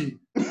slushy?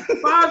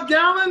 5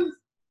 gallons?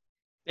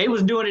 They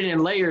was doing it in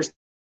layers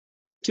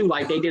too.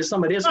 Like they did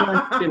some of this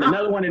one, then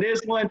another one of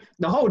this one.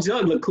 The whole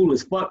jug looked cool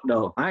as fuck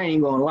though. I ain't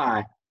even gonna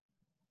lie.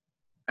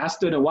 I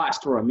stood and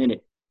watched for a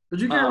minute. But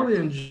you can't really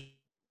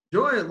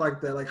enjoy it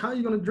like that. Like, how are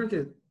you gonna drink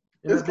it?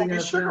 in It's that gonna be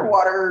big-ass sugar can?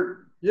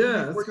 water.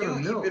 Yeah, it's Before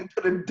gonna you melt. even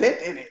put a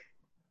dent in it.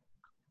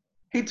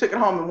 He took it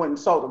home and went and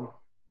sold them.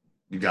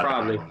 You got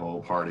Probably. a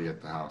whole party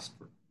at the house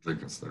for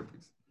drinking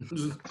Slurpees.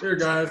 Here,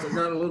 guys, I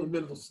got a little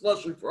bit of a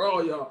slushy for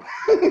all y'all.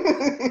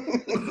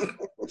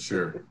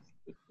 Sure.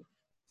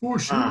 For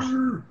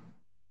sure.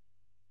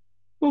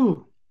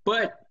 Ooh.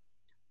 But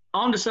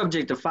on the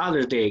subject of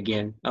Father's Day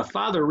again, a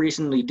father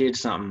recently did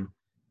something.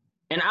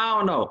 And I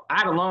don't know. I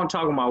had a long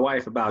talk with my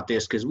wife about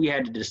this because we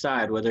had to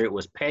decide whether it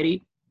was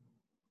petty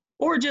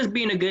or just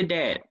being a good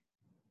dad.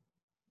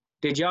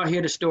 Did y'all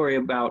hear the story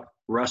about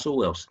Russell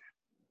Wilson?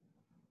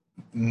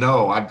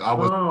 No, I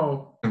was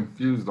Oh,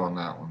 confused on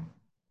that one.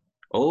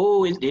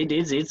 Oh,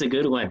 it's a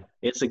good one.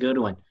 It's a good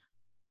one.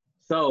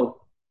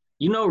 So,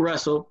 you know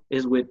Russell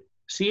is with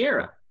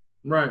Sierra,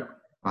 right,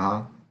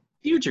 Uh-huh.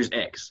 Future's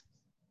ex.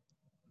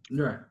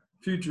 right.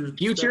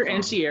 Future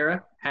And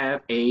Sierra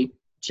have a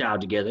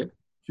child together,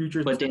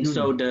 Future, but then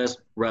so does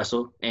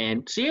Russell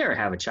and Sierra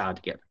have a child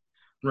together.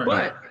 right.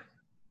 But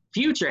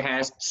Future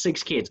has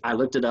 6 kids. I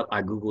looked it up.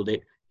 I Googled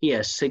it. He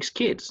has 6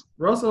 kids.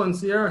 Russell and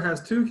Sierra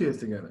has 2 kids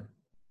together.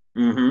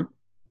 Mm-hmm.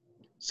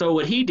 So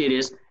what he did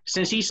is,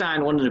 since he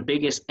signed one of the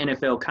biggest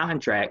NFL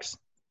contracts,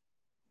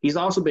 he's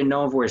also been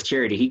known for his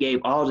charity. He gave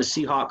all the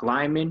Seahawk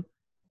linemen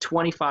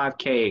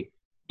 $25K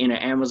in an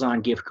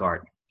Amazon gift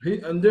card.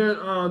 And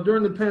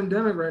during the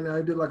pandemic right now,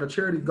 he did like a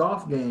charity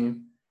golf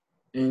game,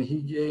 and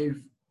he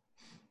gave,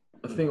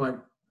 I think, like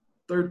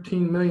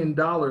 $13 million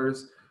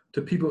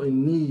to people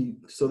in need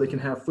so they can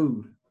have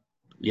food.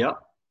 Yep.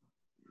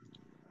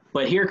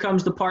 But here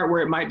comes the part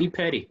where it might be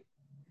petty.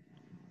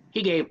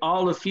 He gave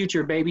all the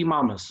future baby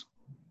mamas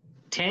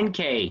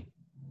 $10K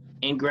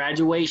in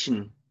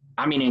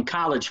in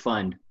college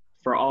fund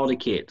for all the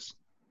kids.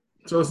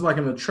 So it's like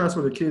in a trust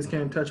where the kids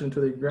can't touch it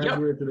until they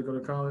graduate, until they go to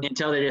college.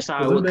 Until they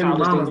decide what baby college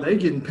mamas, they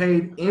getting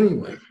paid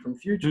anyway from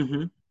future.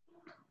 Mm-hmm.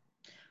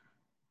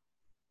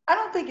 I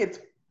don't think it's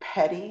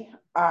petty.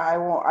 I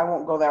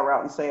won't go that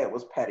route and say it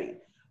was petty.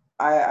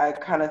 I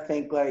kind of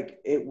think like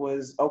it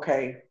was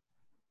okay.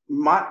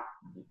 My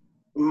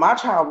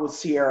child with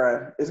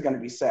Sierra is going to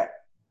be set.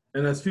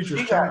 And that's future's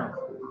She child.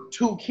 got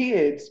 2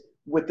 kids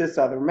with this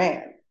other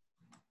man.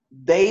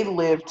 They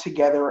live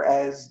together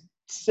as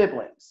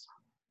siblings.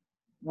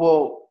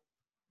 Well,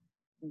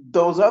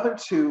 those other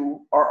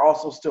 2 are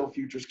also still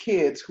future's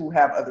kids who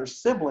have other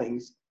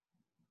siblings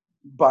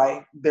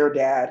by their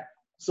dad.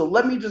 So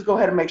let me just go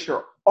ahead and make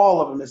sure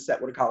all of them is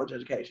set with a college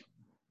education.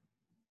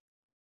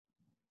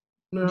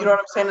 No. You know what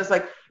I'm saying? It's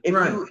like if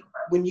Right.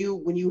 when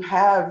you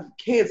have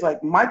kids,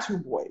 like my two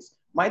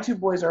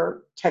boys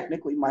are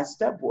technically my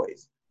step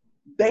boys.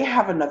 They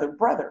have another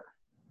brother.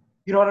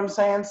 You know what I'm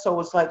saying? So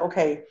it's like,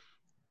 okay,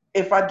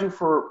 if I do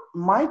for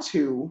my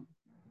 2,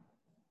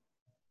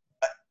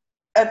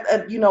 and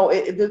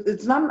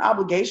it's not an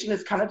obligation.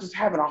 It's kind of just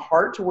having a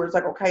heart to where it's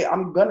like, okay,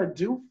 I'm gonna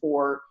do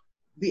for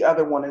the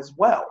other one as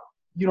well.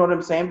 You know what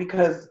I'm saying?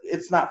 Because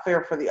it's not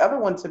fair for the other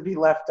one to be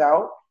left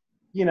out.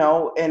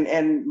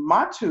 And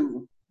my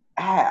 2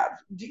 have.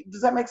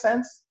 Does that make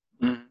sense?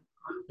 Mm-hmm.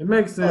 It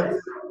makes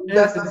sense.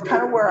 That's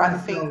kind of where I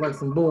think. Sounds like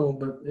some bull,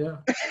 but yeah.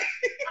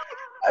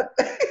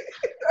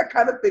 I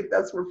kind of think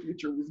that's where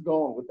Future was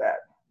going with that.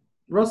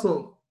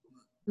 Russell,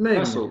 maybe.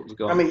 Russell's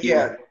going. I mean,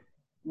 yeah.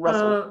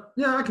 Russell.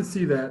 Yeah, I can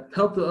see that.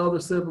 Help the other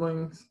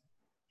siblings.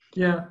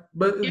 Yeah,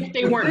 but If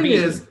they the weren't thing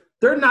beaten. is,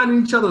 they're not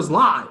in each other's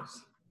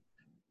lives.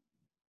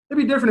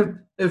 It'd be different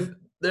if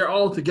they're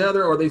all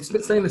together or they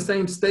stay in the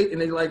same state and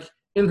they like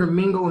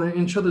intermingle in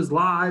each other's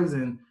lives,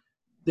 and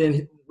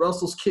then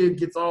Russell's kid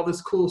gets all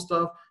this cool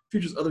stuff.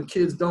 Future's other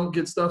kids don't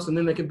get stuff, so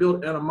then they can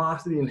build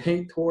animosity and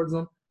hate towards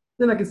them.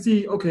 Then I can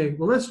see, okay,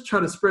 well, let's try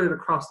to spread it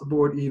across the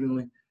board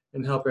evenly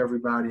and help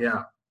everybody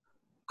out.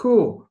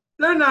 Cool.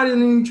 They're not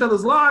in each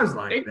other's lives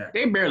like that.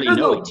 They barely There's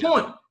know no each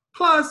other. point.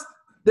 Plus,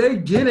 they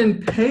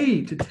getting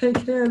paid to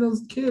take care of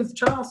those kids'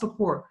 child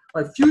support.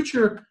 Like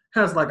Future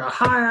has like a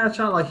high-ass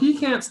child. Like he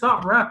can't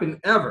stop rapping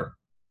ever.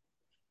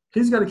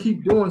 He's got to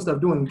keep doing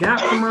stuff, doing Gap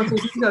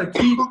commercials. He's got to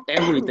keep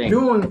Everything.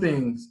 doing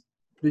things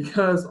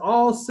because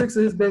all 6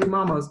 of his baby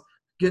mamas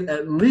get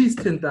at least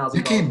 $10,000.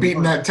 You keep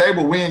beating that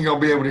table, we ain't gonna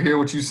be able to hear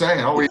what you're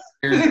saying. All we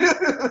hear is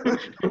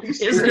It's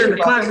Hearing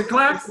the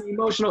claps. an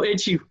emotional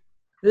issue.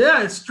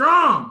 Yeah, it's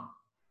strong.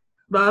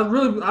 But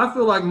I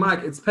feel like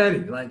Mike, it's petty.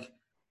 Like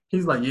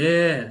he's like,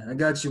 yeah, I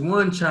got you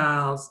 1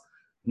 child.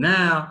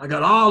 Now I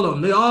got all of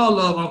them. They all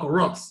love Uncle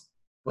Russ.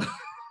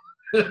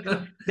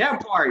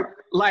 That part,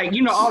 like,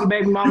 all the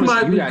baby You mamas,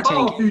 might you be got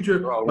called 10K. future,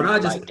 Bro, but I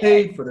just like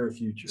paid for their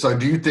future. So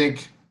do you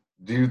think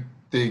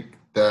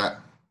that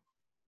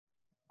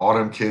all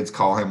them kids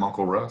call him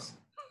Uncle Russ?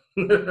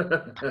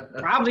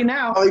 Probably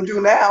now. All they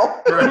do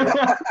now.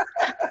 Right.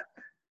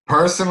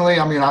 Personally,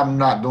 I mean, I'm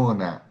not doing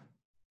that.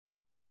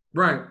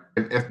 Right.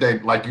 If they,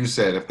 like you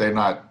said, if they're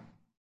not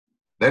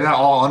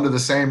all under the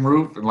same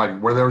roof and like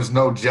where there's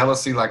no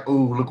jealousy, like,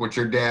 ooh, look what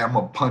your dad, I'm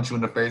gonna punch you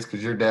in the face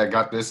because your dad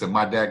got this and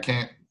my dad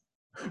can't.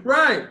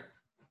 Right.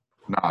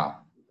 Nah.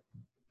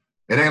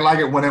 It ain't like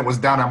it when it was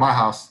down at my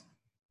house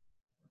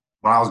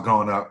when I was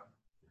growing up.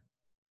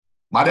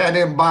 My dad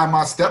didn't buy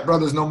my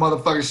stepbrothers no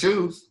motherfucking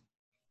shoes.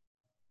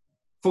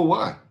 For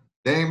what?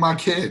 They ain't my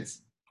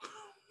kids.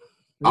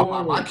 I'll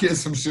buy my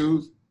kids some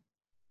shoes.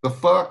 The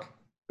fuck?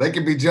 They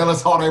can be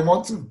jealous all they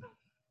want to.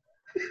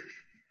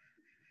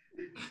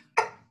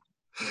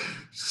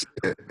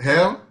 Shit.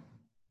 Hell?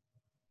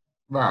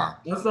 Nah.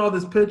 I saw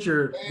this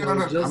picture No, that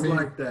no, was just I mean-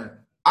 like that.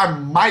 I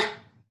might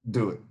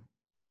do it.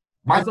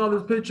 I saw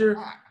this picture.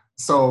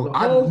 So The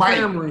I whole might.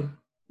 family.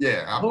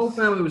 Yeah. The whole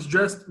family was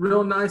dressed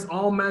real nice,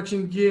 all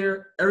matching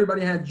gear.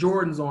 Everybody had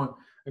Jordans on,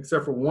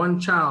 except for 1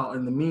 child.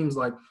 And the memes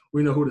like,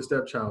 we know who the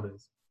stepchild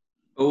is.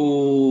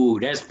 Oh,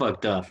 that's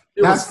fucked up.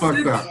 It That's was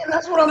fucked up. Yeah,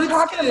 that's what I'm 6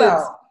 talking kids,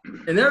 about.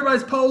 And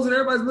everybody's posing,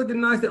 everybody's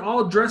looking nice. They're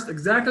all dressed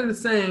exactly the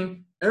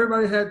same.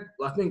 Everybody had,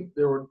 I think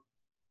there were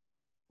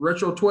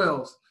retro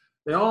 12s.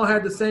 They all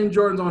had the same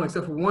Jordans on,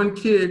 except for 1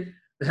 kid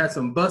that had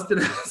some busted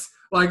ass.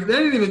 Like, they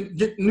didn't even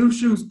get new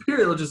shoes,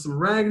 period. It was just some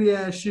raggedy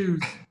ass shoes.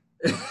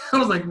 I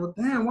was like, well,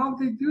 damn, why would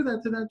they do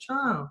that to that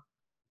child?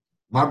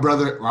 My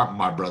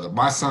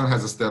son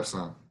has a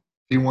stepson.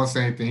 He wants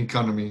anything, he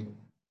come to me.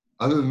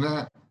 Other than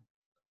that,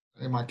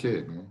 ain't my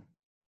kid, man.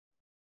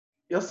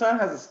 Your son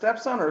has a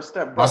stepson or a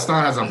stepbrother? My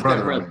son has a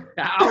brother. Brother.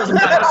 man. I was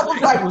I about was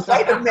to like,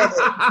 say, wait a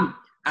minute.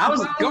 I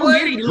was go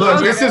get it. Look,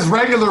 this is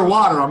regular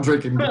water I'm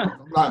drinking. I'm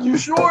not- You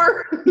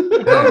sure? I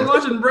was Yeah.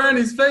 watching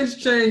Brandy's face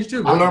change,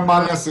 too. I learned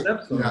my lesson.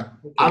 Stepson. Yeah,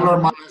 Okay. I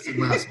learned my lesson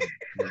last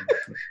week.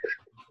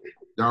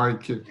 You already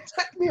kid. It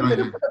took me a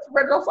minute for that to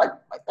register. I was like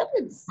that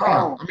didn't No,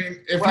 sound. I mean,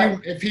 right.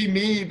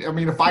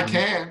 if I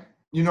can,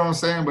 you know what I'm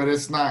saying? But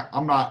it's not,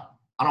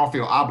 I don't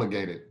feel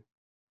obligated.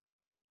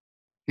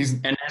 He's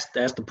And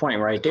that's the point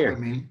right with there.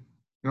 me.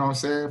 You know what I'm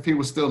saying? If he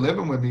was still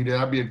living with me, then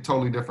that'd be a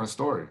totally different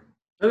story.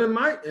 And it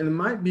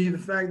might be the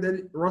fact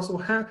that Russell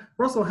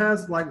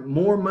has like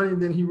more money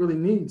than he really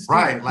needs. Too.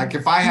 Right. Like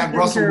if I had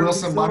Russell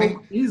Wilson money,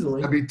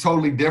 easily, that'd be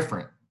totally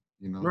different.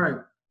 You know? Right.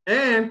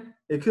 And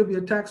it could be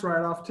a tax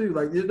write-off too.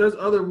 Like there's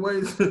other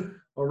ways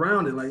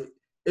around it. Like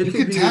it You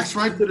could can be tax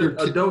write considered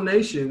your a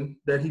donation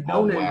that he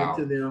donated wow.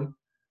 to them,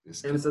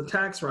 and it's a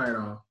tax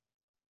write-off.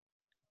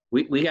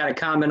 We got a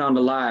comment on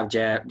the live.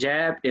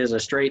 Jab is a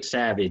straight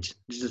savage.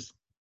 Just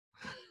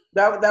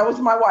That was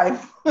my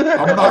wife.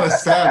 I'm not a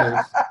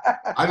savage.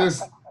 I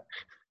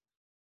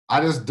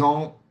just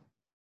don't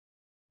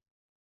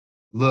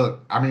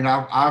look. I mean,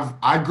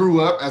 I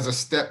grew up as a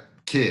step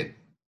kid.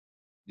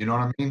 You know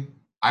what I mean?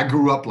 I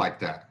grew up like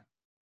that.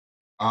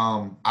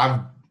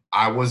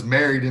 I was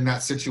married in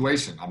that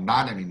situation. I'm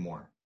not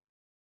anymore.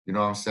 You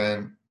know what I'm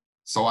saying?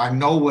 So I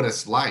know what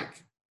it's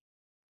like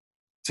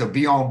to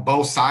be on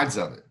both sides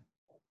of it.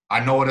 I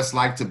know what it's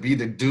like to be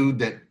the dude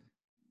that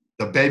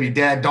the baby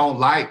dad don't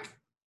like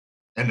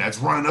and that's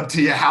running up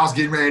to your house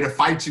getting ready to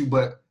fight you.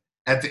 But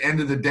at the end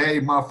of the day,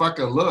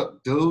 motherfucker,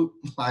 look, dude,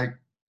 like,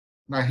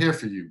 I'm not here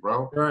for you,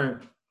 bro. Right.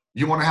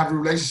 You want to have a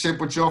relationship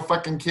with your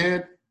fucking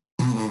kid?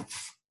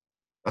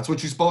 That's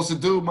what you're supposed to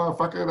do,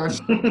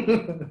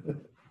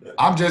 motherfucker.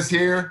 I'm just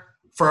here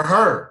for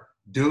her,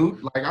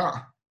 dude. Like,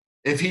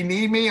 if he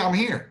need me, I'm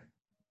here.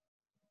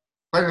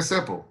 Plain and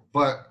simple.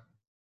 But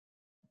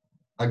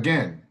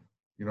again,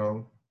 you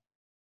know,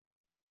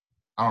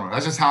 I don't know.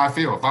 That's just how I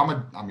feel. If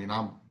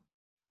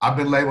I've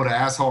been labeled an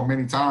asshole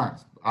many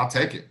times. I'll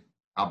take it.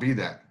 I'll be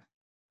that.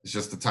 It's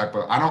just the type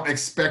of, I don't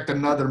expect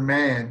another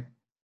man.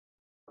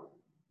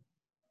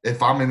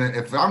 If I'm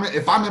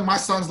in my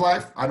son's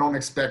life, I don't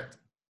expect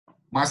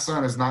my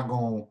son is not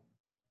going.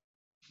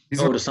 He's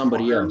go to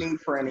somebody else. Need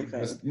for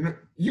anything.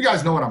 You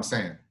guys know what I'm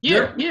saying.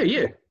 Yeah.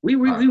 We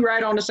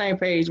right on the same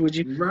page with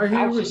you. Right here.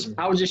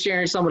 I was just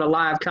sharing some of the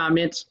live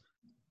comments.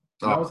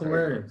 That was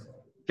hilarious.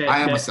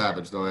 I am a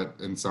savage though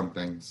in some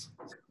things.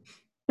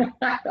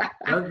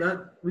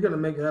 that we gotta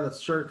make that a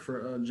shirt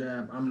for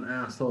Jab. I'm an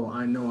asshole.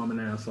 I know I'm an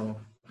asshole.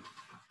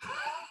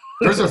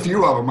 There's a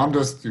few of them. I'm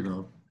just, you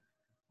know,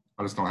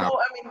 I just don't have.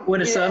 Well,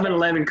 with a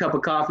 7-Eleven cup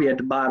of coffee at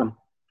the bottom.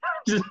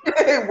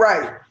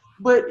 Right.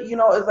 But you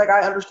know, it's like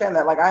I understand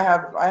that. Like I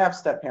have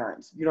step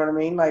parents. You know what I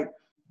mean? Like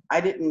I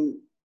didn't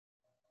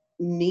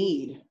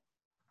need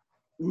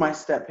my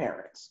step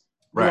parents.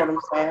 You know what I'm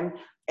saying?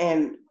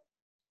 And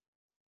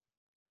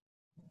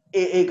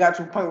it got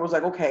to a point where it was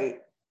like, okay,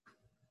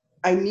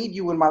 I need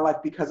you in my life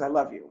because I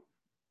love you.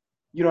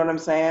 You know what I'm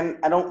saying?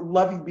 I don't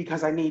love you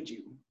because I need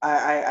you.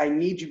 I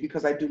need you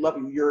because I do love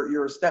you.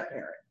 You're a step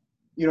parent.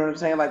 You know what I'm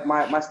saying? Like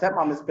my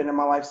stepmom has been in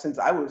my life since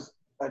I was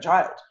a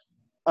child.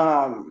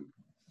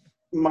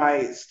 My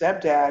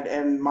stepdad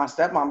and my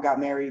stepmom got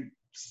married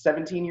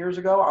 17 years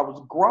ago. I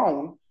was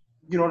grown.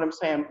 You know what I'm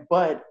saying?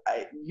 But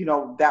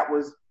that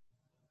was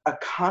a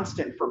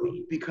constant for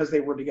me because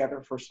they were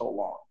together for so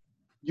long.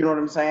 You know what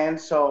I'm saying?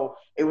 So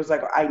it was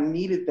like I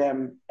needed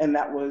them, and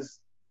that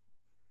was,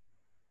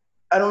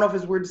 I don't know if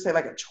it's weird to say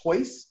like a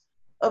choice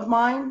of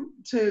mine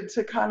to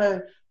kind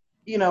of,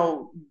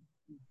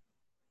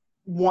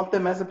 want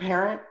them as a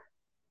parent.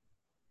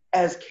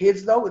 As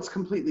kids though, it's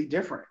completely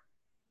different.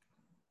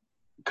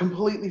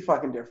 Completely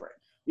fucking different.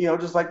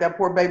 Just like that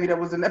poor baby that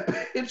was in that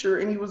picture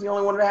and he was the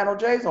only one that had no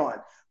J's on.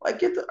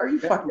 Like, are you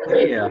fucking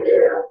kidding? Yeah.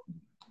 The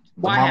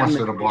mama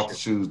should have bought the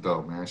shoes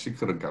though, man. She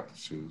could have got the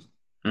shoes.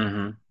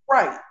 Mm-hmm.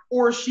 Right.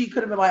 Or she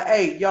could have been like,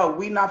 hey, yo,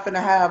 we not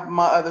finna have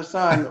my other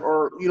son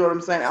or, you know what I'm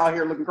saying, out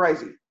here looking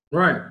crazy.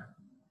 Right.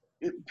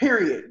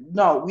 Period.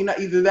 No, we not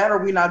either that or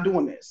we not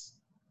doing this.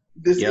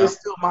 This is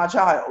still my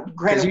child.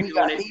 Granted, we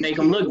got make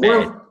them look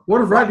bad. What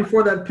if right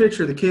before that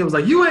picture, the kid was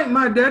like, you ain't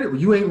my daddy, well,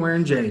 you ain't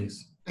wearing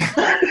J's.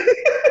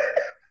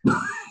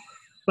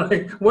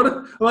 Like, what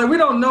if, like, we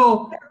don't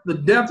know the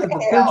depth of the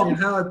picture and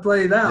how it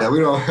played out. Yeah,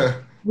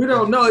 we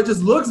don't know. It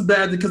just looks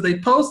bad because they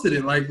posted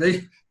it. Like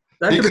he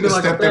could have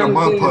stepped in a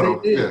mud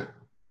puddle. Yeah.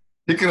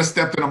 He could have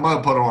stepped in a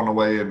mud puddle on the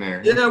way in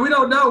there. Yeah, we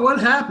don't know what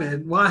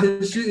happened. Why he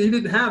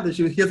didn't have the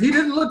shoe. Because he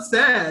didn't look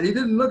sad. He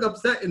didn't look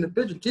upset in the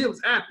picture. The kid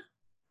was happy.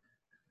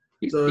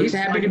 He's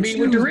happy to be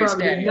with the rich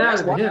daddy.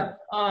 That's why.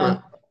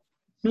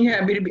 He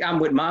happy to be. I'm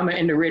with mama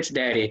and the rich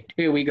daddy.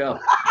 Here we go.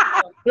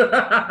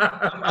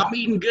 I'm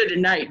eating good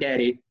tonight,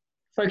 daddy.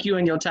 Fuck you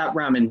and your top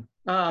ramen.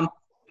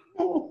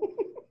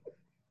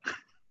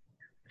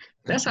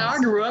 That's how I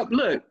grew up.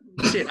 Look.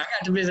 Shit, I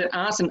got to visit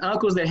aunts and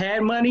uncles that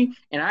had money,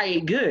 and I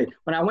ate good.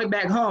 When I went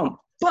back home,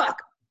 gotta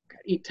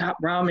eat top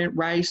ramen,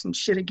 rice, and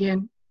shit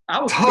again.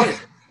 I was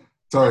pissed.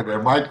 Sorry,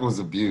 man. Mike was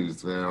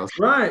abused, man.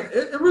 Right.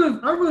 I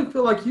really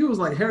feel like you was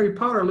like Harry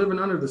Potter living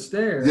under the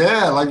stairs.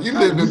 Yeah, like you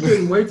lived in the...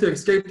 couldn't wait to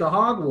escape to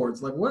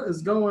Hogwarts. Like, what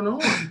is going on?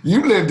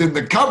 You lived in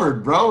the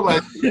cupboard, bro.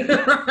 Like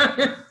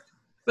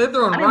they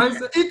throwing rice.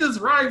 Eat this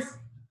rice.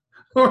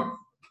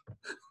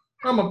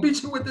 I'm gonna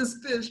beat you with this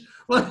fish.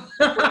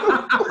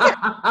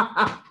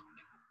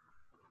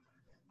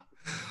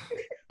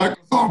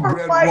 Michael's on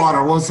bread and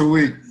water once a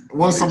week,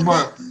 once a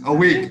month, a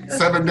week,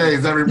 7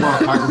 days every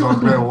month. Michael's on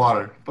bread and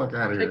water. Fuck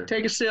out of here.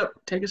 Take a sip.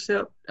 Take a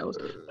sip.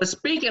 But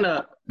speaking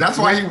of, That's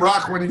why he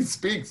rock when he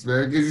speaks,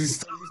 man, because he's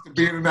so used to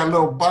being in that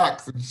little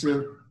box and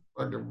shit.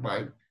 Fucking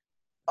Mike.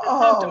 I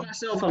talk to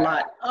myself a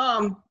lot.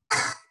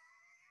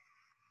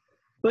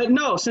 But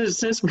no,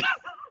 since we,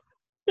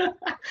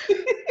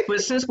 but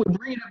since we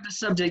bring up the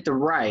subject of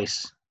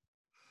rice,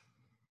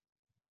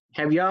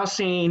 have y'all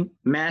seen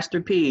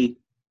Master P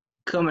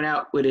coming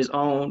out with his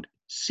own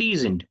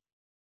seasoned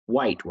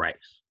white rice?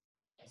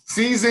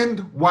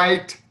 Seasoned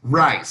white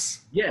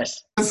rice.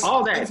 Yes,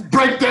 all Let's that.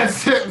 break that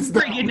sentence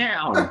down. Break it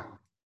down.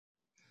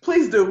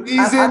 Please do.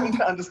 I Seasoned need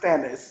to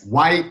understand this.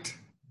 white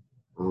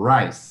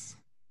rice.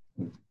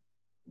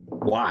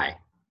 Why?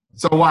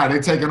 So why? They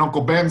taking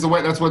Uncle Ben's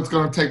away? That's what's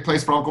going to take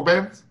place for Uncle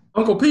Ben's?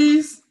 Uncle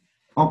Peas.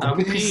 Uncle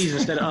P's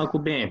instead of Uncle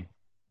Ben.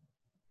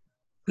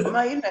 I'm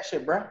not eating that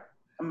shit, bro.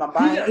 I'm not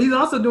buying it. He's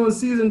also doing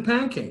seasoned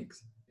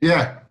pancakes.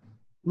 Yeah.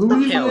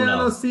 Louisiana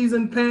no.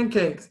 seasoned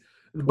pancakes.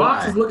 The Why?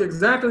 boxes look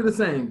exactly the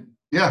same.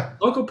 Yeah.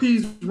 Uncle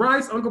P's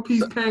rice, Uncle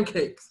P's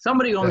pancakes.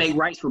 Somebody gonna make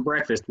rice for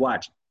breakfast.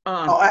 Watch.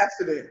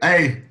 Accident.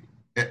 Hey,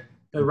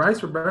 And rice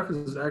for breakfast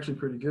is actually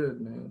pretty good,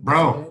 man.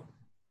 bro,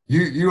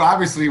 you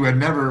obviously would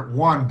never,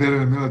 one, been in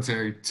the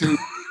military. Two,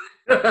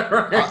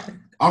 Right.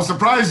 I'm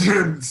surprised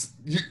you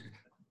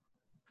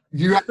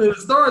The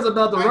stories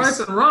about the rice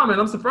and ramen.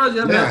 I'm surprised you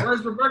haven't Yeah. had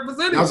rice for breakfast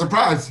I'm anyway.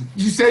 surprised.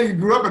 You say you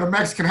grew up in a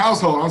Mexican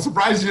household. I'm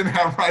surprised you didn't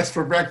have rice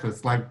for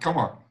breakfast. Like, come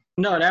on.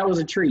 No, that was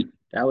a treat.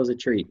 That was a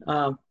treat.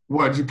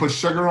 What, did you put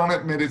sugar on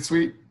it, made it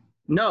sweet?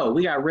 No,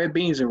 we got red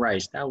beans and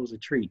rice. That was a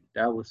treat.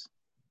 That was.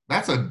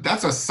 That's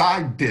a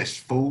side dish,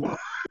 fool.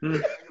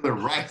 The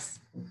rice.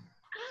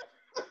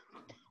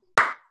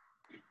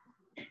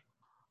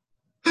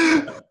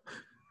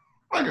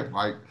 Fucking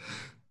Mike.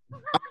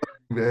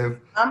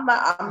 Man. I'm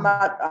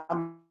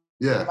not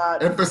Yeah.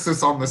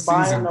 Emphasis on the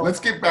buying season. no- Let's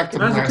get back to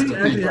Master P Master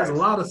actually P. has a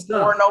lot of or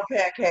stuff. no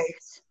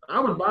pancakes. I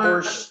would buy.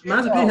 or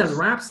Master P has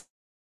wrap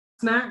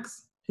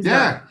snacks.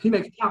 He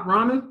makes top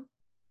ramen.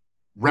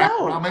 Wrap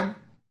No. ramen.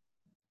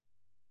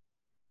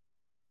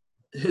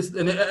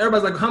 And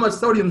everybody's like, how much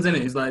sodium's in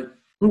it? He's like,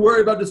 we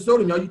worry about the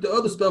sodium. Y'all eat the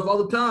other stuff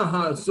all the time,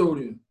 high in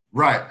sodium.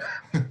 Right.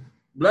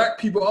 Black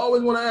people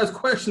always want to ask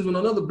questions when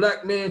another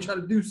black man try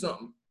to do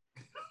something.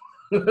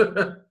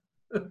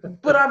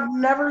 But I've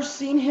never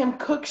seen him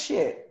cook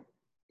shit.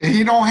 And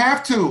you don't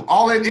have to.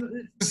 All it is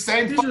the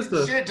same He's fucking just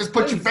a shit. Just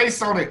put your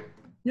face on it.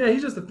 Yeah,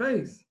 he's just a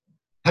face.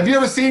 Have you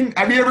ever seen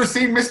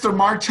Mr.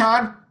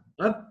 Marchand?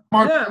 Yeah,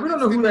 we don't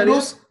know who that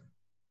is.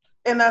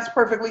 And that's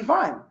perfectly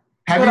fine.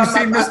 Have But you I'm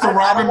seen not- Mr.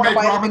 I don't Ramen wanna make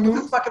bite ramen his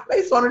noodles? fucking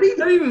face on it I've either.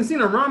 never even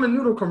seen a ramen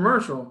noodle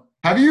commercial.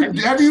 Have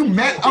you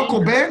met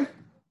Uncle Ben?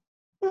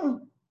 Hmm.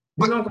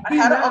 But- With Uncle I P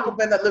had an now. Uncle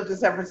Ben that lived in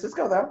San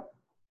Francisco, though.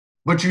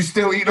 But you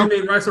still eat He Uncle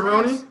made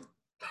rice-a-roni.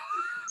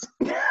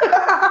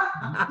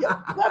 Yeah,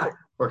 love it.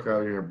 Fuck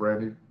out of here,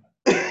 Brandy.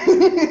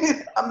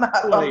 I'm not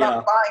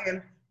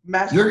buying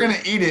mashed You're gonna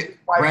eat it,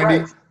 white Brandy.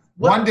 rice.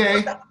 One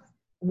day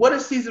What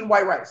is seasoned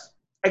white rice?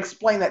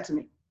 Explain that to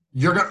me.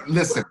 you're gonna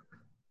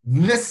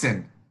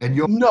listen, and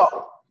you'll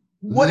No.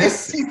 What is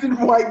Listen. seasoned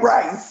white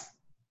rice?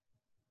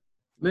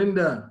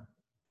 Linda.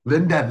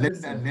 Linda,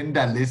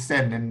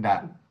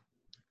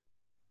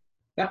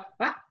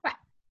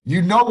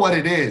 you know what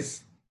it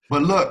is.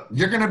 But look,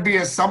 you're gonna be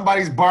at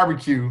somebody's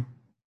barbecue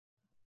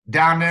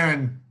down there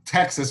in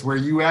Texas where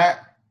you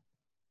at.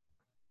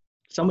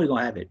 Somebody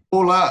gonna have it.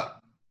 Pull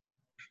up.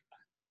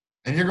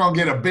 And you're gonna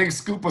get a big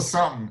scoop of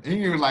something.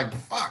 And you're like,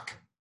 fuck.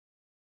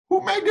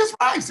 Who made this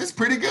rice? It's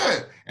pretty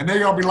good. And they're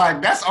gonna be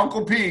like, that's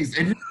Uncle P's.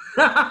 And you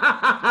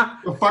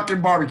the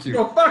fucking barbecue.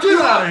 Gonna fuck Get you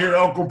out up. of here,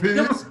 Uncle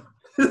P's.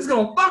 It's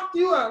gonna fuck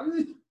you up.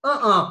 And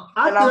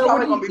I'm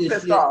probably gonna be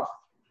pissed off.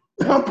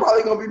 I'm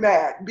probably gonna be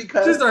mad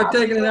because She started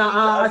taking it out.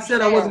 I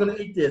said I wasn't understand-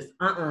 gonna eat this.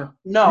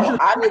 You No, should've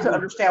I need told to me.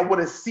 understand what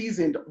is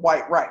seasoned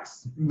white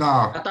rice. No,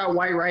 I thought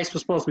white rice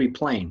was supposed to be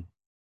plain.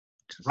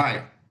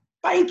 right.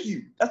 Thank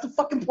you. That's the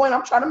fucking point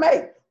I'm trying to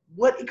make.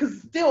 What?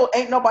 Because still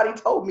ain't nobody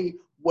told me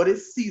what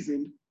is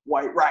seasoned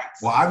white rice.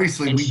 Well,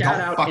 obviously And we shout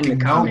don't out in fucking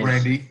the know, comments.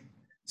 Brandy.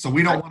 So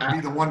we don't want to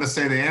be the one to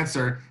say the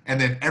answer, and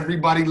then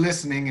everybody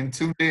listening and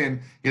tuned in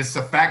gets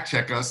to fact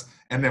check us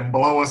and then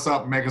blow us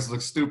up and make us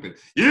look stupid.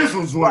 This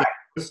was what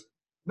it is.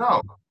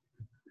 No.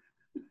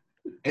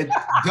 It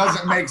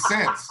doesn't make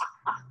sense.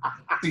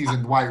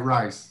 Seasoned white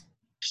rice.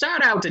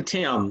 Shout out to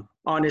Tim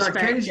on his Like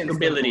fact Cajun check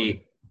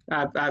ability.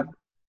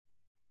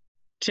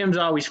 Tim's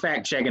always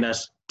fact checking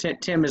us.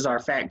 Tim is our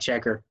fact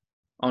checker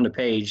on the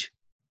page.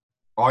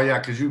 Oh yeah,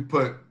 because you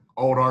put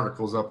old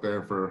articles up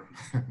there for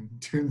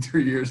 2 and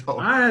 3 years old.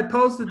 I had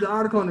posted the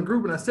article in the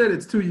group and I said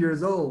it's 2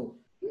 years old.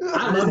 I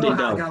don't loved know it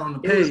how I though. got on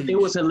the It was, page. it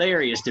was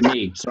hilarious to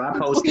me, so I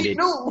posted We it.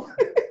 knew.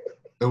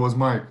 It was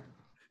Mike.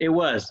 It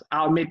was.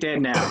 I'll admit that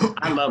now.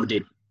 I loved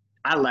it.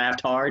 I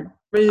laughed hard.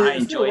 I mean, I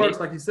it still enjoyed works it.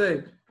 like you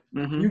say.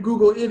 Mhm. You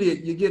Google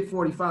idiot, you get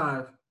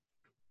 45.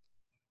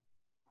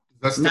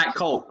 That's Not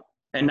Colt.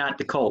 And not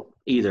the Colt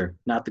either.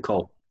 Not the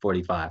Colt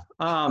 45.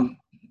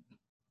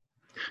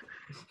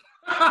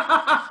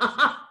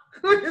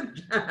 Look at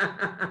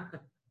that.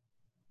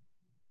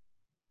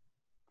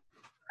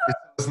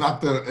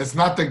 It's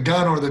not the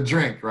gun or the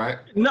drink, right?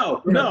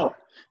 No,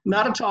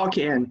 not a tall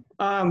can.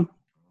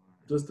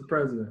 Just the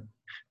president.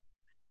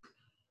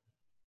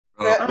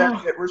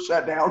 That's it. We're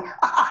shut down.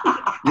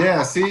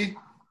 Yeah, see?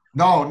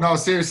 No,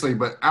 seriously.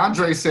 But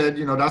Andre said,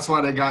 that's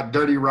why they got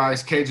dirty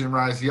rice, Cajun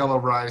rice, yellow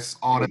rice,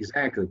 all that.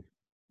 Exactly.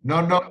 No,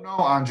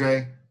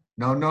 Andre.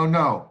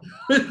 No.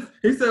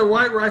 He said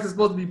white rice is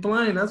supposed to be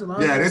plain. That's what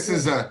I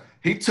Yeah,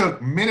 he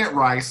took minute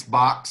rice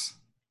box,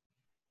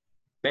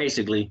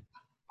 Basically.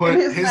 put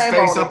His his name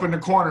face on up in the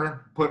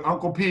corner, put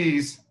Uncle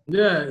P's.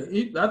 Yeah,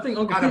 I think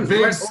Uncle Got a P was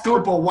big right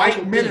scoop over of white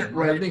Uncle minute Ben.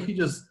 rice. I think he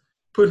just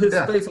put his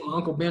Yeah. face on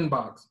Uncle Ben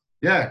box.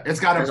 Yeah, it's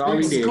got That's a all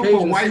big he did. scoop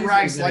Cajun of white seasoning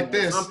rice in like it or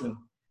this. something.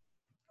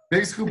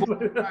 Big scoop of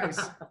white rice.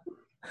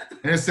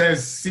 And it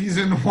says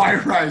seasoned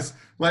white rice.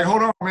 Like,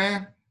 hold on,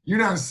 man. You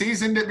done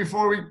seasoned it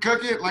before we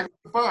cook it? Like,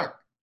 what the fuck?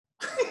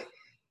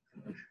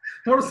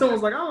 What if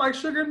someone's like, I like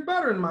sugar and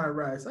butter in my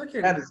rice? I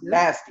can't. That eat is this.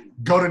 nasty.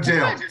 Go to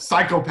jail.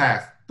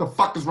 Psychopath. The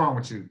fuck is wrong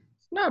with you?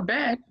 Not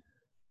bad.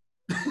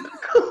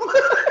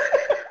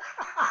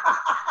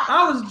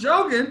 I was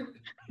joking,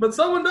 but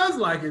someone does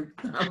like it.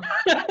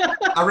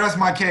 I rest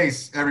my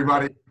case,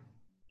 everybody.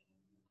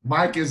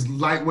 Mike is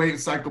lightweight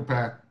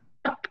psychopath.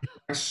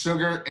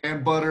 Sugar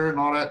and butter and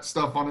all that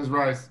stuff on his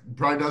rice.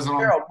 Probably does it on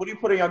Harold, what do you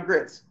put in your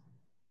grits?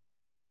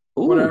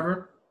 Ooh,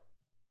 Whatever.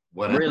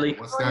 whatever. Really?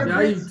 What's that? Yeah,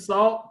 I mean? eat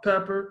salt,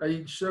 pepper. I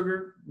eat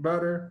sugar,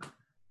 butter,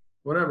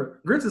 whatever.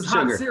 Grits is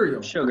hot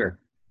cereal.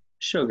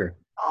 Sugar.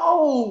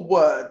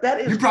 Oh,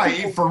 that is. You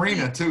probably eat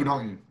farina too,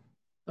 don't you?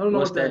 I don't know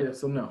What's what that that? is,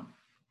 so no.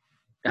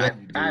 Yeah, I you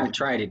do. haven't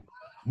tried it.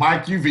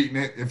 Mike, you've eaten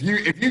it. If you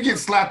get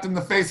slapped in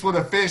the face with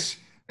a fish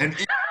and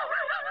eat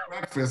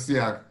breakfast,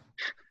 yeah,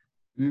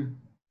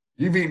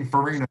 you've eaten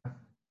farina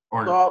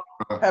or Salt,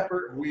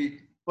 pepper,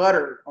 wheat.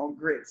 butter on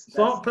grits. That's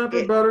Salt, pepper,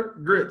 it. butter,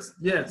 grits.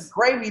 Yes.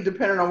 Gravy,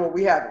 depending on what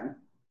we having.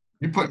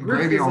 You putting Grits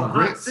gravy is a on hot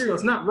grits? cereal.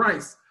 It's not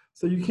rice,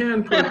 so you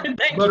can put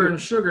Thank butter you.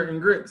 and sugar in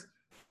grits.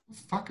 The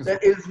fuck is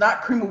That is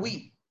not cream of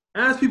wheat.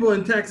 Ask people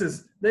in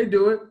Texas, they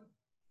do it.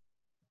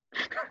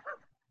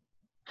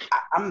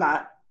 I'm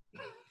not.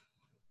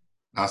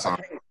 That's all.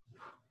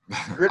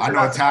 Grits I are know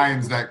not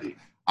Italians That's how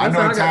I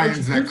got that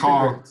introduced to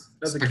call grits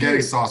as a spaghetti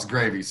kid. sauce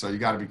gravy. So you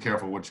got to be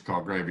careful what you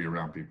call gravy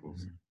around people.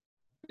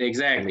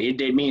 Exactly.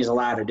 It means a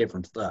lot of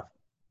different stuff.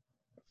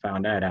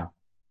 Found that out.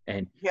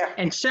 Yeah.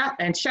 And shout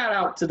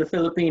out to the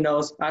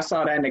Filipinos. I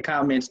saw that in the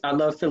comments. I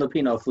love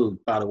Filipino food,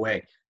 by the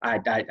way.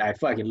 I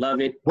fucking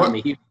love it. What? I'm a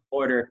huge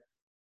supporter.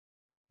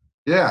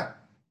 Yeah,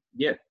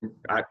 Yep.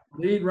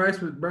 They eat rice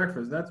with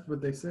breakfast. That's what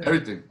they say.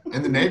 everything.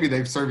 In the Navy,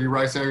 they serve you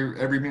rice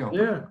every meal.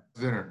 Yeah.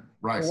 Dinner,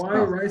 rice. Hawaii,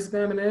 Oh. rice,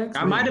 spam, and eggs.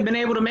 I might have been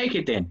able to make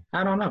it then.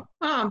 I don't know.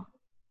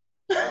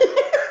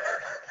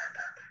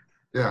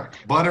 Yeah,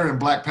 butter and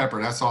black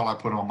pepper. That's all I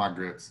put on my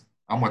grits.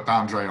 I'm with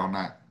Andre on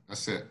that.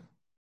 That's it.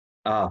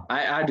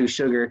 I do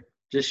sugar.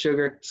 Just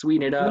sugar.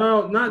 Sweeten it up.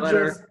 No, not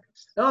butter. just.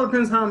 It all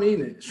depends how I'm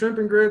eating it. Shrimp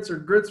and grits or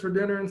grits for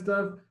dinner and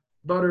stuff.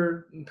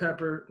 Butter and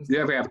pepper. And You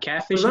stuff. ever have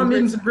catfish? If I'm and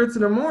eating grits? some grits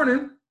in the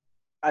morning.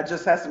 I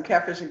just had some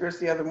catfish and grits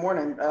the other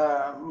morning.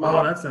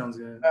 Oh, that sounds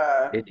good.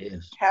 It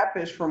is.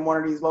 Catfish from one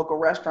of these local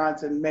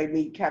restaurants and made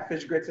me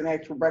catfish grits and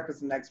eggs for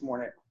breakfast the next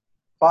morning.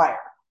 Fire.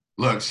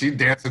 Look, she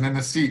dancing in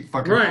the seat,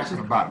 fucking Right. talking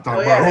about, Oh,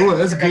 talking yeah, about, oh,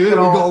 that's that good. We good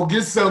old- go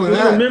get some of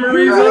Little that.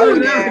 memories Right, of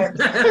it. yeah.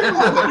 and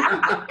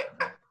everything.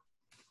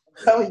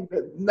 Telling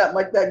you, nothing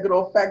like that good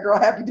old fat girl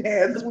happy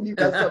dance when you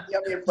got something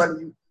yummy in front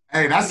of you.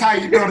 Hey, that's how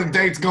you know the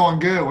date's going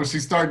good. When she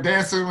start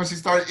dancing, when she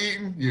start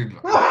eating, you.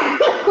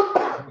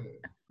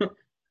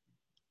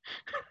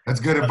 That's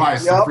good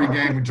advice. Yup. The free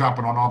game we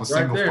dropping on all the Right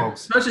single there.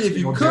 folks. Especially if you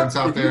Single cook. gents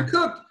out If you there.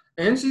 cook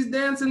and she's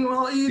dancing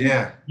while eating,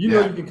 Yeah. you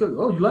know yeah. you can cook.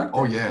 Oh, you like that?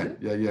 Oh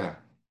yeah.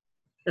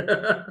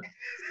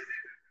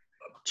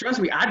 Trust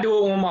me, I do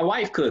it when my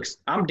wife cooks.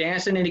 I'm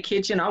dancing in the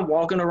kitchen. I'm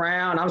walking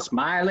around. I'm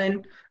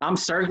smiling. I'm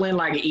circling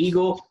like an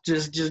eagle,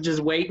 just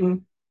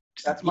waiting.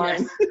 That's Yes.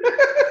 mine.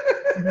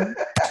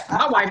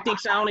 My wife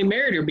thinks I only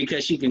married her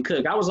because she can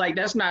cook. I was like,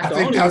 that's not I the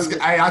think only that's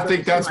reason. I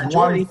think that's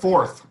Majority.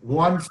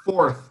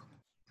 1/4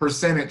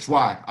 percentage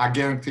why. I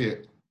guarantee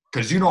it.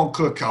 Because you don't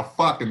cook a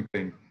fucking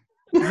thing.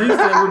 Z said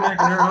we're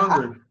making her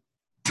hungry.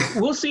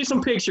 We'll see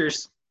some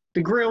pictures.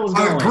 The grill was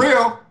On going. the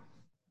grill,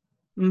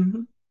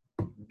 Mm-hmm.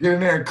 get in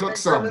there and cook They're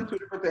something. two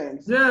different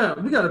things. Yeah,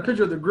 we got a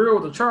picture of the grill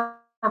with the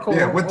charcoal.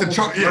 Yeah, with the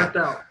almost yeah. burnt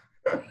out.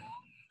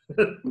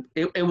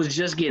 It was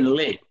just getting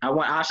lit.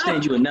 I'll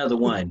send you another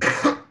one.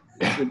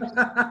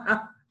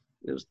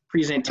 It was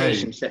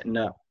presentation Hey. setting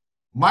up.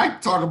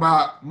 Mike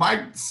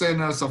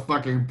sent us a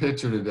fucking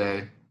picture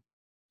today.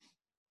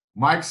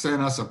 Mike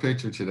sent us a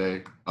picture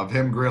today of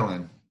him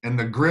grilling. And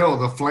the grill,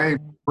 the flame,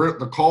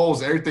 the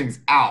coals, everything's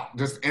out.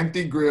 Just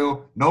empty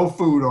grill, no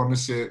food on the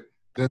shit.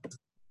 Just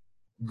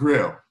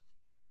grill.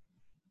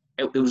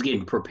 It was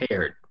getting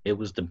prepared. It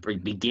was the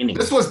beginning.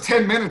 This was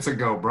 10 minutes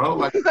ago, bro.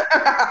 Like,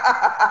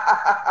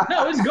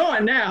 No, it's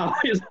going now.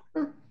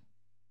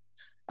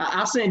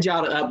 I'll send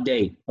y'all the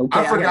update. Okay.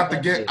 I forgot got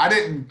to get.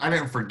 update. I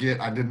didn't forget.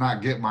 I did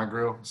not get my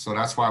grill, so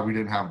that's why we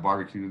didn't have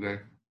barbecue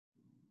today.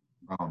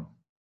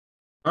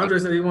 Andre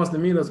said he wants to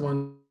meet us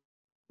one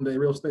day,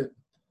 real estate.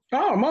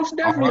 Oh, most All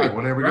definitely. right,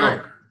 well there we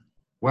Right. go.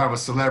 We'll have a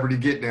celebrity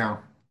get down.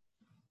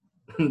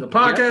 The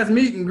podcast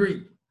meet and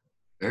greet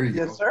There you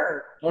Yes, go.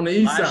 sir. on the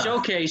east Live side.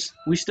 showcase.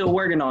 We still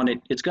working on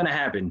it. It's gonna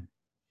happen.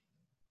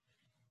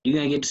 You're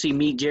gonna get to see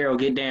Meek Gerald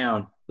get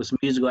down with some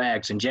musical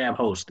acts and Jab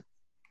host.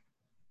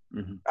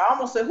 Mm-hmm. I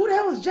almost said, who the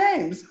hell is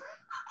James?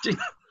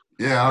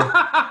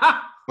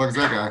 Yeah, what's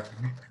that guy?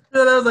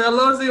 Yeah, that was like, I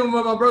love seeing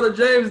what my brother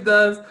James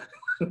does.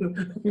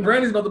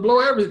 Brandy's about to blow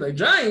everything.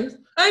 James?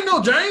 Ain't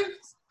no James.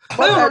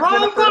 They on the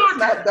wrong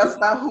podcast. That's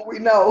not who we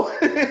know.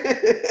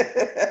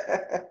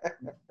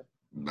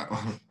 No,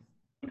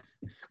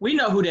 We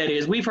know who that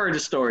is. We've heard the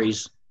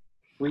stories.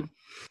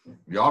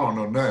 y'all don't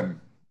know nothing.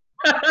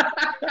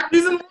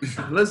 He's in,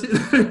 let's you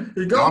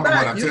Y'all go know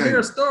back. what I You tell hear you.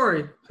 a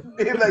story.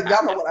 Like,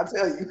 y'all know what I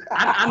tell you.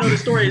 I know the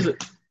story is.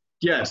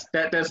 Yes,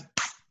 that's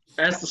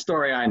the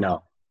story I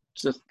know.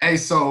 It's just Hey,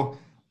 so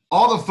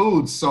all the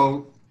foods.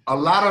 So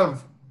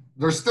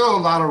there's still a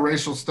lot of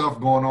racial stuff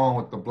going on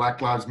with the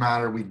Black Lives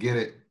Matter. We get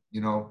it. You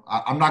know,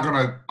 I'm not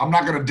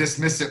gonna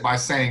dismiss it by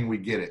saying we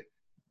get it.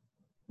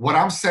 What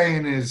I'm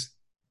saying is,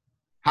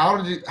 how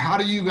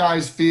do you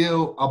guys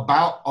feel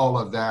about all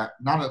of that?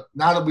 Now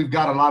that we've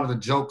got a lot of the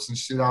jokes and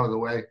shit out of the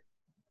way,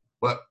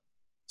 but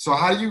so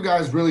how do you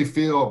guys really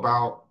feel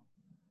about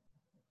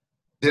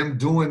them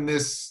doing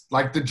this?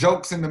 Like the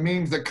jokes and the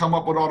memes that come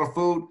up with all the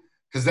food,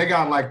 because they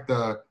got like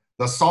the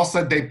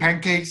salsa de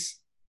pancakes,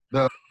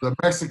 the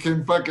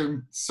Mexican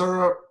fucking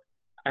syrup.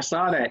 I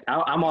saw that.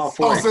 I'm all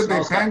for Salsa de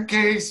it.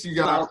 pancakes. You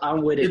got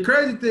I'm with The it.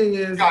 crazy thing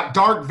is, you got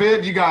dark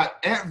Viv. You got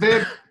Aunt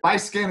Viv, light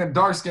skin and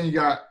dark skin. You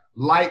got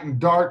light and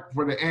dark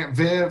for the Aunt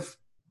Viv.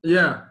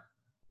 yeah,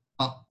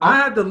 I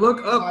had to look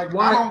up Like,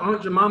 why I don't-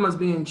 Aunt Jemima's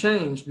being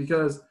changed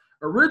because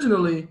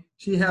originally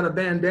she had a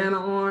bandana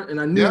on,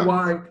 and I knew Yeah.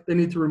 why they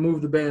need to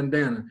remove the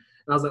bandana. And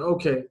I was like,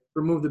 okay,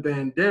 remove the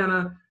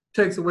bandana,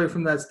 takes away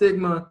from that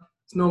stigma.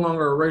 It's no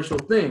longer a racial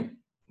thing.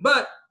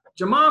 But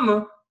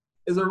Jemima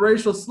is a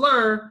racial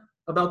slur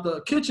about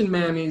the kitchen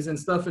mammies and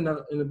stuff in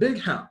the big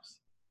house.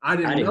 I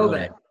didn't know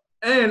that.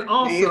 And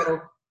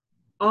also,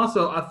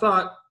 I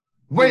thought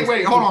Wait,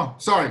 hold on.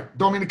 Sorry,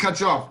 don't mean to cut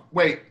you off.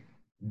 Wait,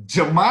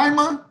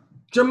 Jemima?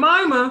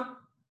 Jemima,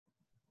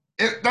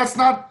 That's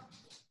not.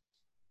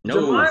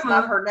 No. That's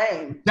not her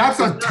name. That's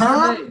a is not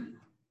her term. name.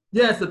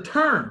 Yeah, it's a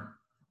term.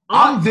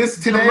 I'm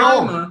this today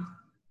old. Jemima,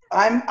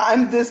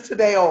 I'm this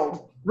today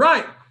old.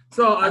 right.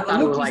 So I thought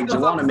it was like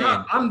Juana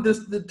Man. I'm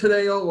this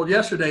today old, well,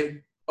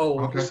 yesterday old.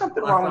 Okay. There's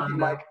something I wrong with found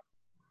you, out. Mike.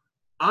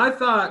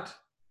 I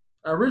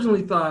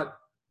originally thought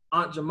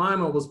Aunt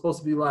Jemima was supposed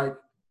to be like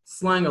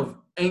slang of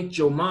ain't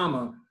your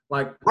mama,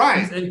 like Right.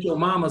 these ain't your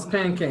mama's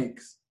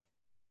pancakes.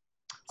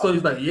 So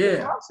he's like,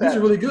 yeah, concept. these are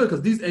really good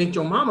because these ain't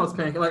your mama's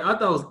pancakes. Like I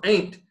thought it was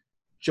ain't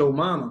your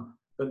mama,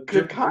 but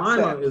Good Jemima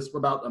concept. is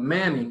about a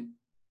mammy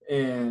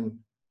and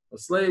a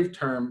slave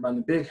term by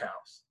the big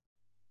house.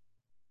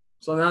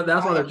 So now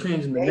that's why they're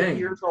changing the 8 name.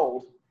 years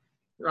old.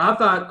 I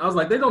was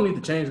like, they don't need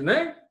to change the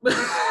name.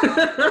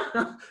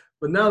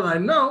 But now that I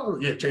know,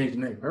 yeah, change the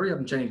name. Hurry up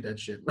and change that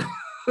shit. But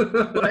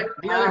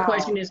the other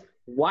question is,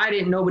 why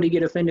didn't nobody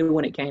get offended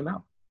when it came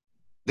out?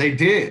 They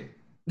did.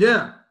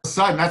 Yeah.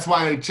 Sudden. That's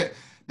why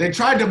they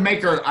tried to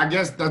make her. I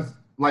guess that's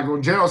like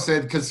when Gerald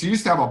said, because she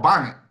used to have a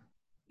bonnet,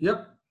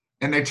 Yep.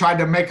 and they tried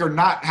to make her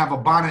not have a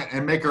bonnet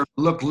and make her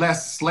look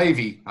less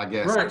slavey. I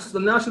guess. Right. So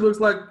now she looks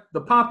like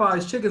the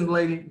Popeyes chicken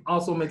lady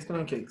also makes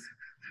pancakes.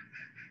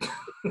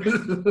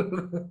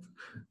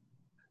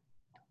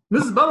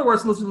 Mrs. Butterworth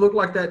supposed to look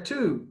like that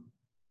too.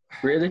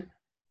 Really?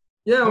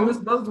 Yeah, when Miss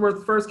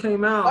Butterworth first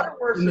came out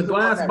Butterworth in the is the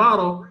one glass that-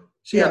 bottle,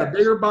 she had a Yeah.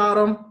 bigger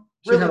bottom.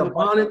 She Really had a the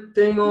one bonnet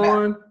thing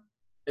on,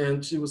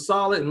 and she was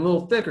solid and a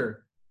little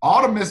thicker.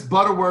 All the Miss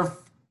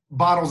Butterworth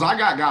bottles I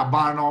got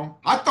bonnet on.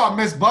 I thought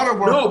Miss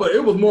Butterworth No, but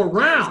it was more was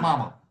round.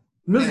 mama.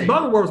 Mrs. Hey.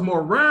 Butterworth was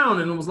more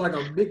round, and it was like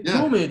a big Yeah.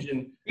 plumage,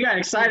 and You got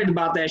excited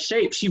about that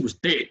shape. She was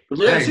thick.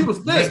 yeah, Hey, she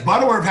was Miss thick.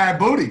 Butterworth had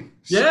booty.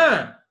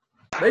 Yeah,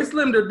 they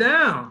slimmed her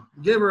down,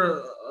 gave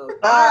her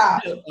Ah.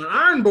 an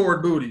iron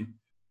board booty,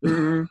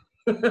 Mhm.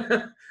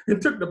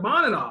 and took the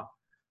bonnet off.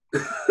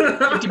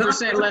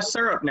 50% less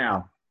syrup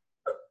now.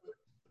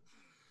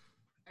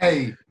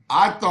 Hey,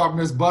 I thought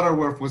Miss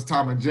Butterworth was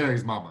Tom and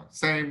Jerry's mama.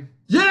 Same.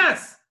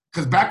 Yes,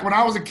 Because back when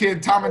I was a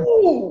kid, Tom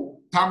Ooh.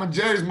 and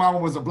Jerry's mama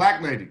was a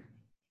black lady.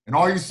 And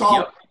all you saw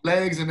Yep. was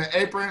legs and the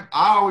apron.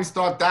 I always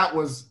thought that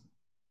was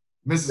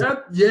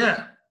Mrs.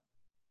 yeah.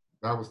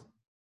 That was,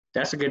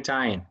 That's a good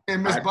tie-in.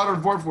 and Miss I-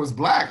 Butterworth was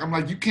black. I'm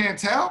like, you can't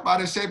tell by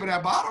the shape of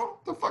that bottle?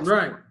 The fuck's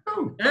Right.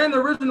 wrong? And the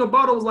original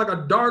bottle was like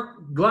a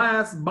dark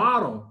glass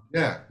bottle.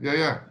 Yeah.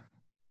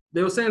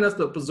 They were saying that's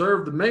to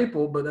preserve the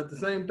maple, but at the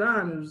same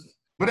time, it was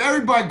But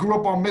everybody grew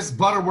up on Miss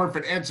Butterworth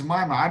and Aunt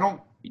Jemima.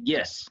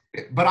 Yes.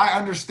 But I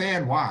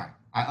understand why.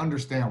 I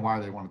understand why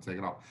they want to take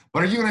it off.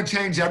 But are you going to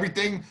change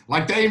everything?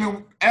 Like they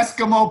even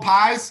Eskimo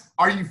pies?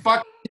 Are you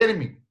fucking kidding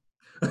me?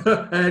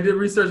 And I did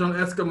research on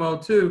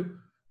Eskimo too.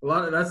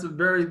 That's a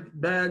very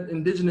bad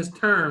indigenous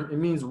term. It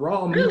means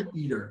raw meat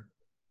eater.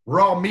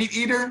 Raw meat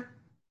eater?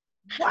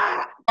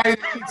 Wow.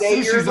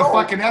 Sushi's a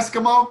fucking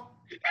Eskimo?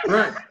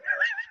 Right.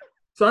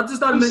 So I just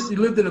thought it meant you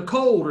lived in the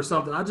cold or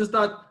something. I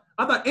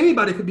thought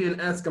anybody could be an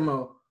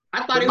Eskimo.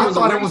 I thought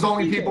it was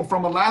only people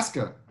from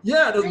Alaska.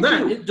 Yeah,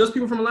 just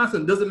people from Alaska.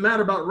 It doesn't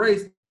matter about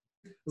race.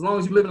 As long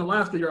as you live in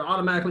Alaska, you're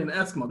automatically an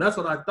Eskimo. That's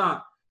what I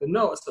thought. But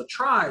no, it's a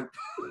tribe.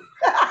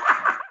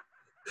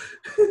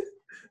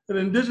 An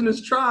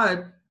indigenous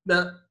tribe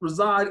that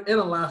reside in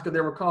Alaska.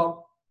 They were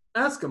called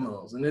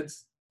Eskimos. And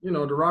it's, a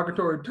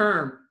derogatory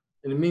term.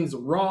 And it means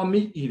raw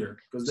meat eater.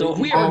 So if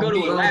we ever go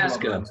to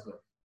Alaska,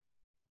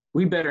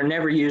 we better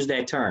never use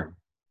that term.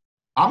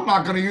 I'm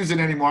not going to use it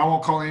anymore. I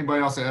won't call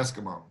anybody else an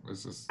Eskimo.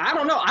 I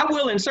don't know. I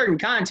will in certain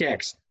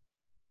contexts.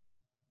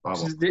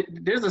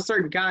 There's a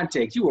certain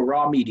context. You a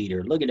raw meat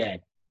eater. Look at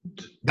that.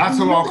 That's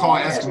what I'll call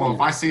Eskimo.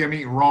 If I see him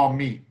eating raw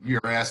meat,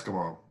 you're an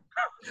Eskimo.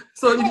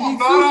 So you eat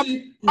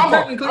sushi, you're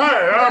technically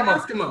an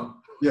Eskimo.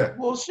 Yeah.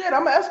 Well, shit,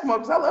 I'm an Eskimo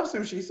because I love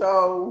sushi.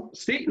 So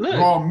see, look.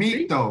 Raw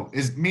meat though.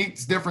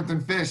 Meat's different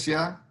than fish?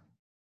 Yeah.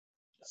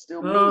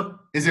 Still meat.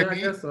 Is it meat?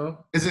 I guess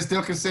so. Is it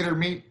still considered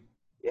meat?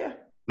 Yeah.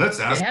 Let's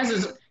ask.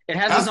 It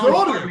has its own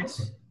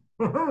requirements.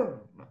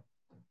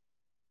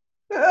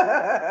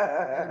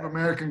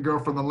 American girl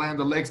from the land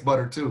of lakes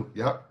butter too.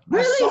 Yep.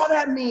 Really? I saw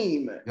that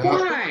meme. Yep.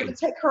 Why?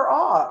 Take her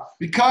off.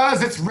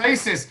 Because it's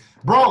racist.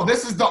 Bro,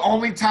 this is the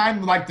only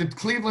time like the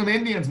Cleveland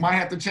Indians might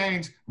have to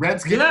change.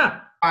 Redskins.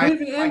 Yeah.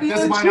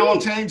 This might all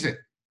change it.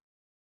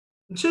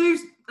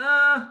 Chiefs,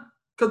 because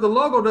the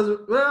logo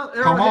doesn't,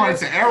 Come on,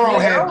 it's an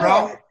arrowhead,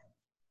 bro.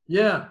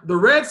 Yeah, the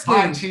Redskins.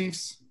 My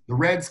Chiefs, the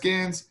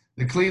Redskins,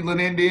 the Cleveland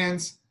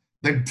Indians,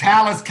 the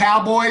Dallas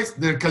Cowboys,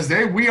 because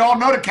we all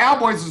know the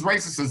Cowboys is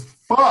racist as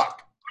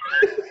fuck.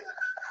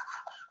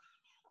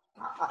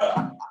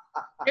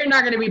 They're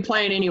not going to be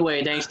playing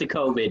anyway, thanks to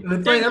COVID. And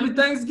they play every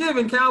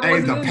Thanksgiving,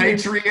 Cowboys. Hey, the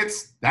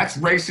Patriots, that's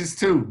racist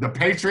too. The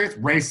Patriots,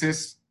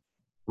 racist.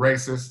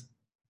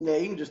 Yeah,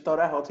 you can just throw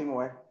that whole team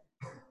away.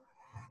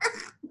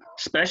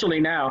 Especially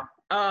now.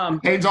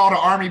 Change all the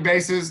army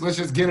bases. Let's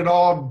just get it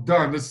all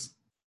done.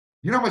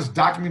 You know how much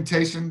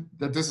documentation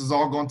that this is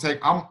all going to take?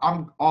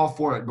 I'm all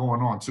for it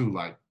going on too.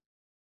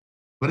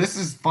 But this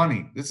is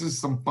funny. This is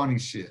some funny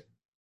shit.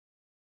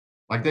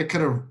 Like they could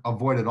have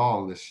avoided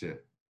all of this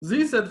shit.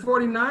 Z said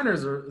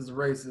 49ers is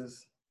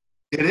racist.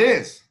 It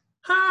is.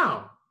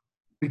 How?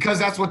 Because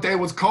that's what they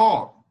was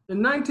called.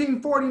 In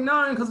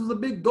 1949, because it was a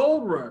big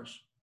gold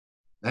rush.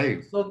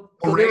 Hey. So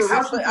I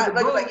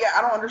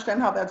don't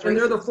understand how that's racist. And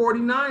they're the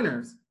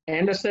 49ers.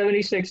 And the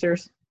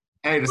 76ers.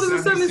 Hey, the what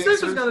does the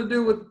 76ers got to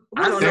do with?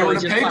 I don't they know. were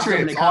the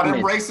Patriots. All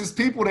them racist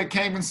people that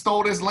came and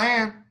stole this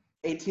land.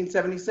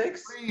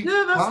 1876?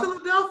 Yeah, that's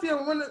Philadelphia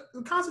when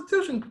the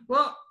Constitution.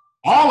 Well,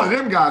 all of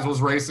them guys was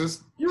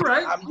racist. You're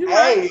right.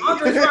 Right.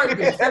 Andre's right.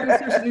 The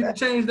 76ers need to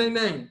change their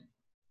name.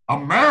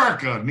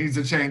 America needs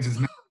to change its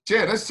name.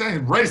 Shit, let's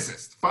change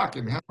racist.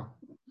 Fucking hell.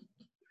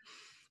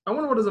 I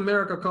wonder what is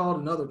America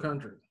called in other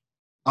countries.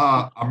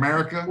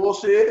 America.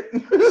 Bullshit.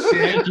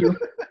 Thank you.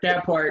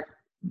 That part.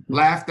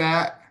 Laughed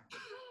at.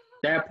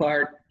 That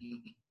part.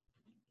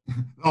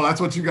 Oh,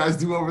 that's what you guys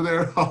do over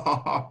there?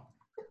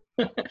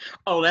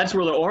 Oh, that's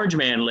where the orange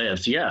man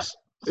lives. Yes.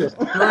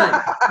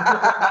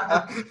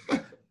 Right.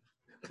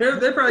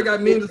 They probably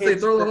got memes to say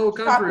throw the whole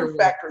country away.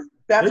 Factory.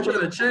 They're trying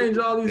to change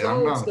all these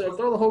old stuff.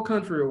 Throw the whole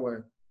country away.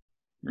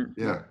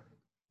 Yeah.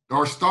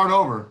 Or start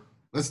over.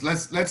 Let's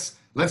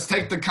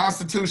take the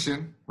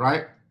Constitution,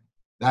 right?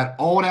 That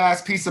old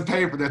ass piece of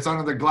paper that's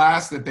under the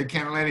glass that they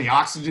can't let any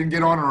oxygen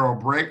get on or it'll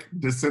break,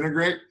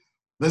 disintegrate.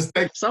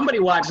 Somebody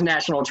watch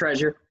National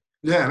Treasure.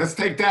 Yeah, let's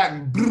take that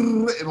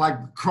and like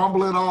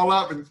crumble it all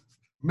up and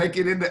make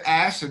it into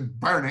ash and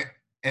burn it.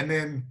 And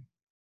then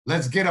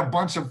let's get a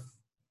bunch of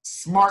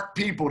smart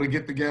people to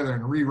get together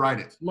and rewrite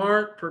it.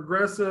 Smart,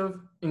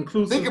 progressive,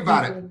 inclusive. Think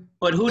about it.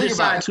 But who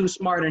decides who's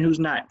smart and who's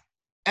not?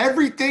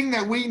 Everything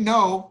that we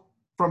know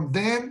from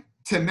then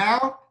to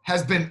now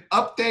has been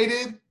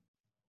updated.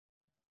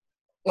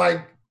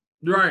 Like,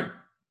 right.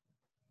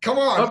 Come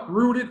on.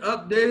 Uprooted,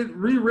 updated,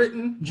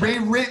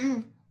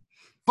 rewritten.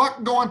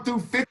 Fuck going through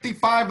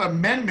 55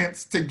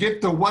 amendments to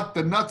get to what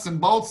the nuts and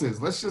bolts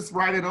is. Let's just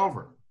write it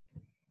over.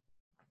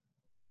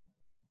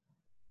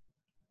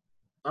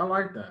 I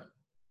like that.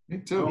 Me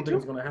too. I don't think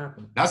it's going to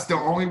happen. That's the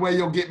only way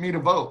you'll get me to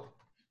vote.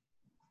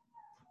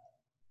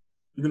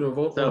 You're going to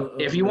vote so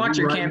if you want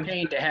your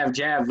campaign to have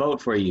Jav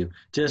vote for you,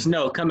 just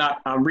know, come out,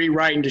 I'm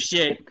rewriting the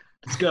shit.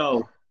 Let's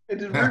go. And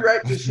just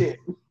rewrite the shit.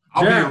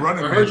 I'll be your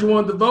running mate. I heard you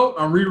wanted to vote.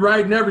 I'm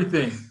rewriting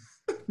everything.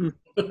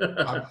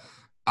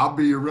 I'll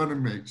be your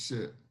running mate.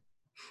 Shit.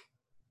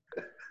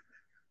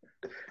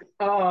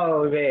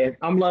 Oh, man.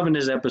 I'm loving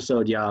this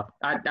episode, y'all.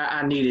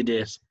 I needed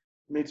this.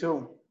 Me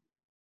too.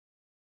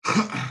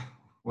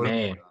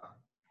 Man.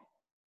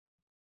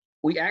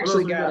 We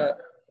actually got a...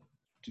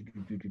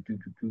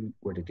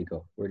 Where did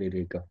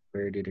it go?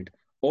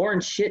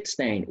 Orange shit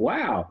stain.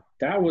 Wow.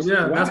 That was...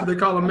 Yeah, wow. that's what they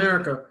call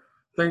America.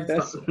 Thanks.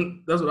 That's-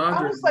 That's what I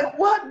Andre. was like,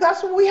 what?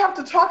 That's what we have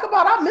to talk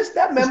about? I missed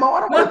that memo. I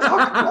don't want to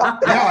talk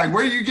about that. Yeah, like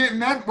where are you getting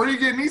that? Where are you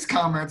getting these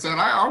comments at?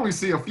 I only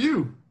see a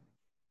few.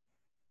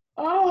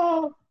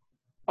 Oh,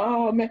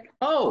 oh man.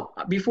 Oh,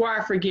 before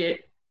I forget,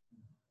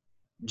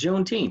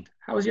 Juneteenth.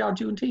 How was y'all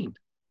Juneteenth?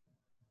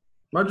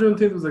 My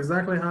Juneteenth was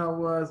exactly how it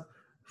was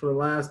for the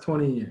last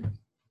 20 years.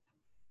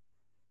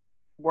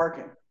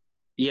 Working.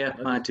 Yeah,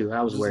 mine too.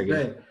 I was Just a working.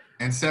 day.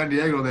 In San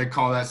Diego, they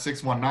call that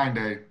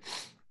 619 day.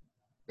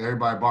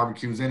 Everybody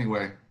barbecues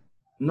anyway.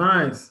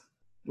 Nice.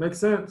 Makes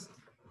sense.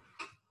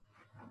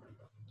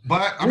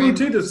 But I mean,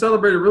 Juneteenth is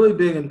celebrated really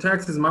big in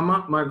Texas.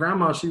 My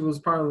grandma, she was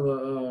part of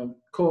the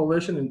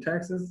coalition in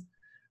Texas,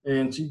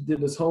 and she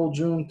did this whole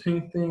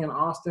Juneteenth thing in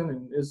Austin,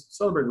 and it's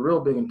celebrated real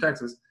big in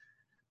Texas.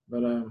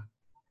 But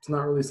it's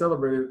not really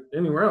celebrated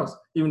anywhere else,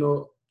 even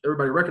though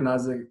everybody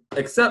recognizes it,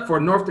 except for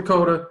North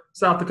Dakota,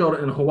 South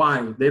Dakota, and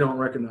Hawaii. They don't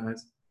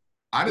recognize.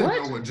 I didn't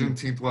What? know what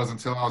Juneteenth was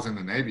until I was in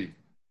the Navy.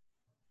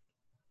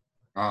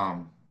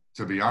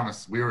 To be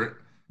honest, command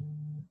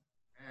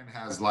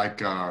has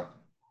like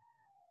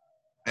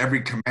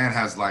every command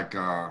has like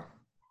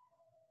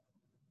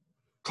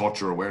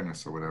cultural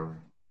awareness or whatever.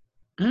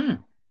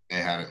 Mm. They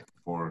had it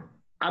for.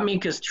 I mean,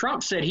 because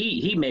Trump said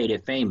he made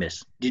it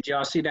famous. Did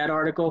y'all see that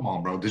article? Come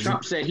on, bro. Did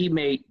Trump you? said he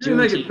made He didn't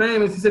make it Juneteenth.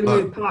 famous. He said he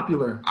Look. made it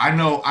popular. I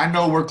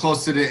know. We're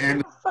close to the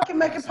end. Fucking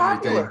make it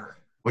popular.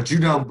 But you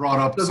done brought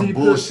up Because some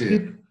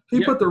bullshit. He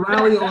Yeah. put the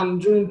rally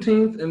on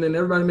Juneteenth, and then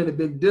everybody made a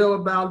big deal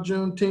about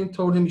Juneteenth,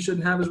 told him he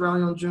shouldn't have his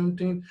rally on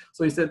Juneteenth.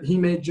 So he said he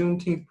made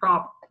Juneteenth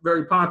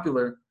very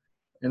popular,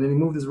 and then he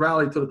moved his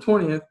rally to the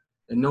 20th,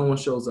 and no one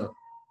shows up.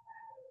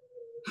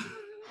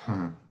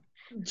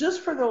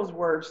 Just for those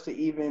words to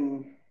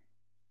even,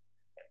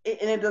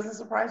 and it doesn't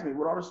surprise me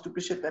with all the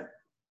stupid shit that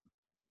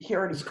he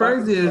already. What's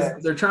crazy is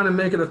said. they're trying to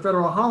make it a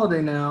federal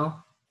holiday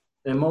now,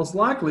 and most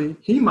likely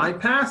he might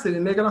pass it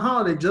and make it a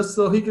holiday just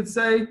so he could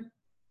say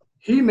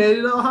he made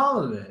it a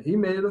holiday. He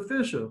made it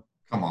official.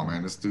 Come on,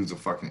 man. This dude's a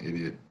fucking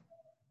idiot.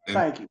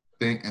 Thank you.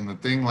 The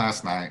thing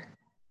last night,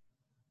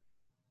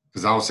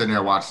 because I was sitting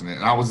there watching it,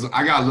 and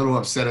I got a little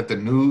upset at the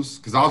news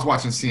because I was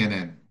watching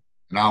CNN,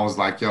 and I was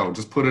like, "Yo,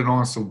 just put it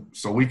on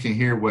so we can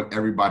hear what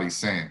everybody's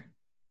saying."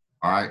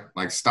 All right,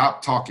 like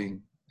stop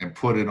talking and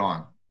put it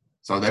on.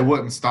 So they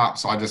wouldn't stop,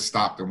 so I just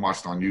stopped and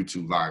watched on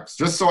YouTube Lives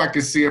just so I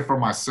could see it for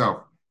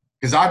myself.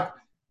 Because I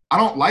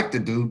don't like the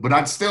dude, but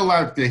I'd still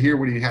like to hear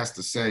what he has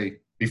to say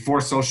before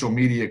social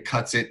media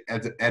cuts it,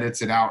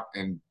 edits it out,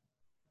 and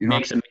you know,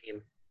 Makes a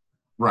meme.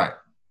 right.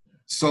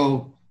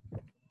 So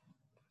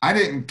I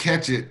didn't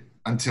catch it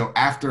until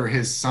after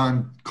his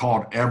son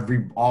called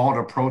all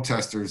the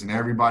protesters and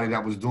everybody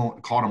that was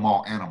called them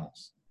all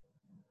animals.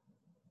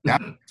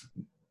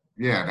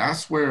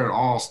 That's where it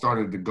all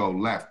started to go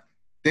left.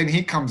 Then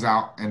he comes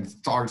out and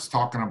starts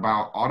talking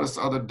about all this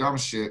other dumb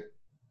shit,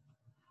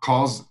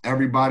 calls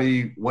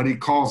everybody what he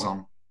calls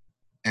them,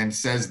 and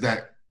says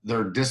that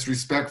they're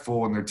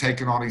disrespectful and they're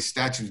taking all these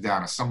statues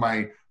down. And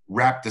somebody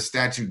wrapped the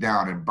statue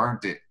down and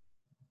burnt it.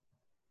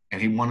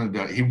 And he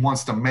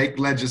wants to make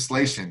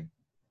legislation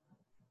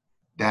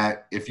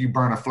that if you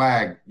burn a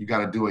flag, you got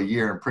to do a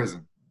year in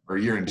prison or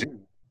a year in jail.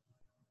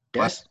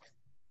 That's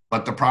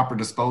But the proper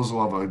disposal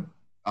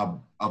of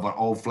an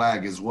old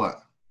flag is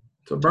what?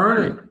 To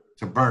burn it.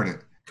 To burn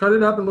it. Cut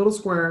it up in little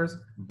squares.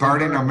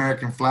 Burning an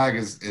American flag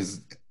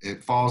is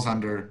it falls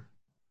under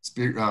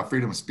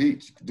freedom of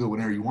speech. You can do it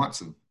whenever you want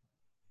to.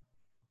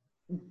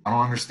 I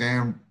don't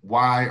understand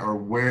why or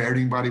where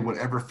anybody would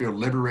ever feel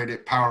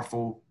liberated,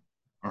 powerful,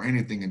 or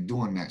anything in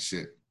doing that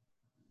shit.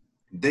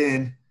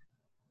 Then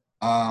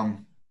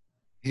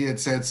he had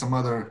said some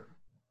other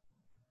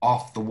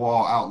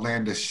off-the-wall,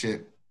 outlandish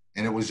shit,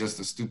 and it was just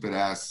a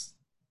stupid-ass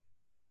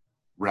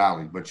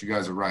rally. But you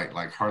guys are right.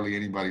 Like, hardly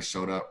anybody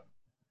showed up.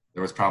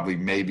 There was probably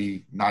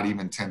maybe not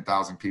even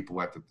 10,000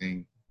 people at the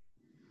thing.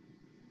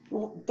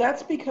 Well,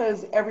 that's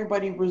because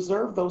everybody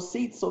reserved those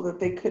seats so that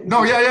they couldn't.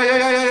 No,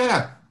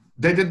 yeah.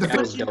 They did the that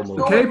was a dope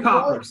move.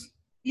 K-poppers.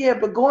 Yeah,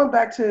 but going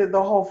back to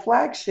the whole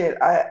flag shit,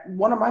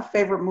 one of my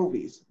favorite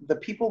movies, The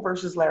People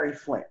versus Larry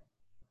Flint.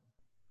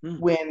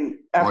 When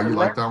after you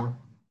like that one?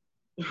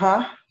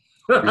 Huh?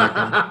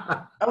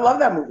 I love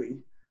that movie.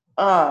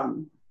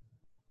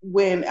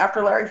 When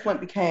after Larry Flint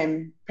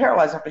became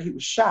paralyzed after he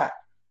was shot,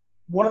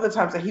 one of the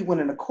times that he went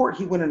into court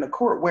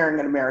wearing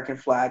an American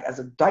flag as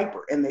a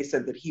diaper, and they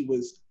said that he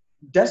was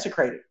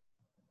desecrated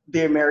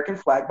the American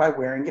flag by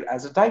wearing it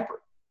as a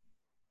diaper.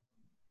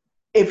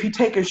 If you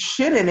take a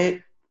shit in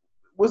it,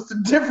 what's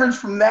the difference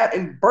from that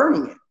and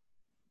burning it?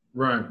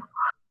 Right.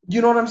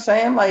 You know what I'm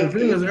saying? Like, the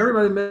thing is,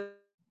 everybody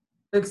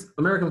makes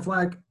American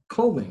flag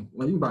clothing.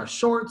 Like, you can buy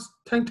shorts,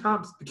 tank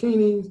tops,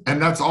 bikinis.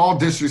 And that's all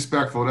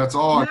disrespectful. That's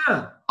all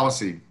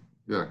policy.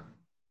 Yeah.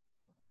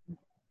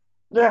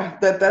 Yeah,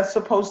 that's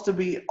supposed to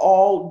be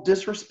all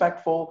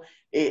disrespectful.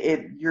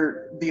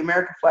 The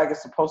American flag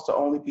is supposed to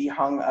only be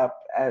hung up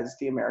as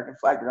the American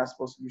flag. You're not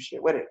supposed to do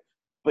shit with it.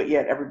 But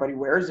yet everybody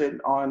wears it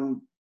on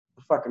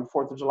the fucking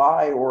 4th of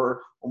July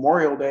or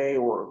Memorial Day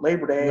or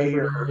Labor Day.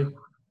 You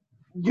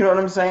know what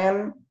I'm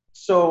saying?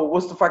 So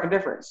what's the fucking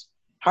difference?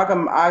 How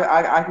come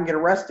I can get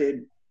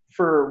arrested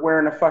for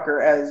wearing a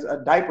fucker as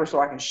a diaper so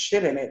I can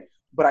shit in it,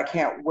 but I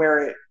can't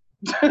wear it,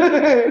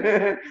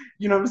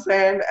 you know what I'm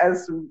saying,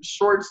 as some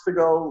shorts to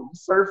go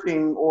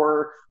surfing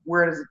or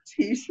wear it as a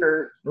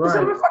t-shirt? Right.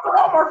 So fucking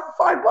Walmart for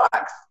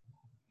 $5.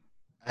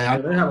 Yeah,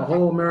 they have a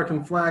whole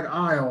American flag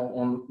aisle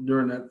on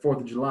during that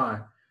 4th of July.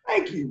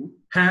 Thank you.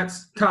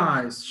 Hats,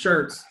 ties,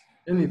 shirts,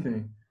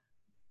 anything.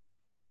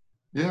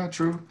 Yeah,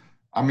 true.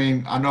 I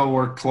mean, I know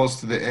we're close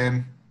to the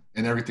end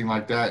and everything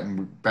like that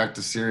and back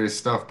to serious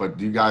stuff, but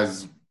do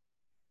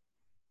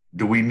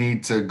we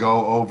need to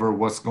go over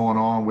what's going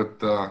on with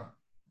the...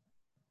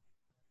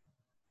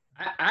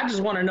 I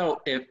just want to know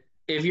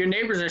if your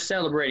neighbors are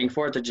celebrating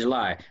 4th of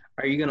July,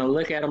 are you going to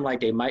look at them like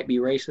they might be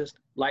racist?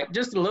 Like,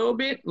 just a little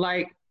bit?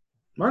 Like,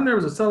 my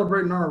neighbors are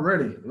celebrating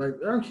already. Like,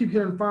 I don't keep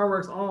hearing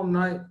fireworks all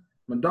night.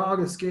 My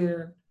dog is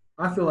scared.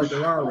 I feel like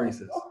they are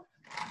racist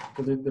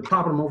because they're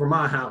popping them over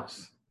my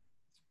house.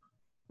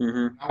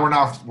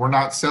 Mm-hmm. We're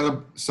not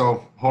celebrating.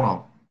 So hold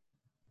on.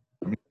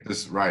 Let me get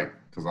this right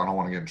because I don't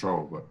want to get in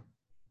trouble. But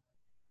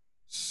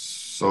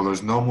so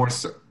there's no more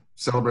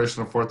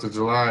celebration of 4th of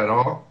July at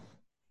all?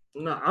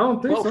 No, I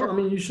don't think so. I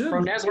mean, you should.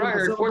 From that's what I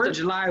heard. 4th of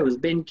July was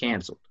been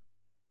canceled.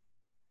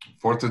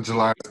 4th of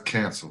July is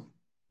canceled.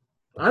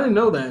 I didn't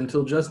know that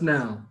until just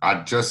now.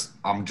 I'm just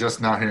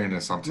now hearing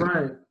this. I'm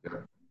right. Yeah.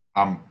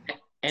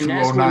 And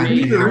that's what we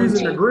need the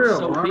reason to grill.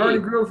 So I already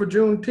grilled for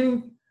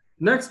Juneteenth.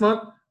 Next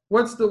month,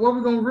 what we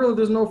gonna grill if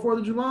there's no 4th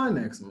of July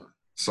next month?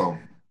 So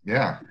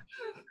yeah.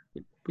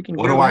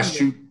 What do I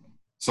shoot?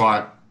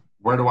 So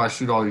where do I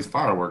shoot all these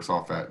fireworks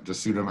off at?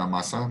 Just shoot them at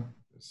my son?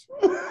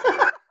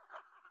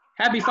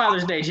 Happy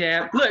Father's Day,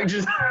 Jab. Look,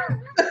 just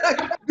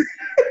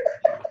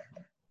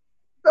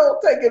don't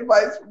take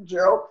advice from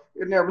Gerald.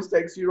 Your never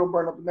mistakes. You don't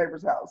burn up the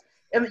neighbor's house.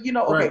 And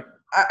okay, right.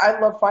 I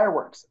love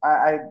fireworks.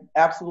 I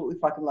absolutely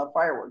fucking love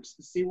fireworks.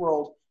 The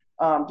SeaWorld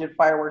did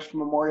fireworks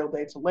from Memorial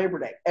Day to Labor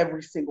Day.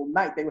 Every single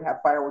night they would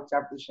have fireworks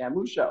after the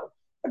Shamu show.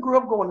 I grew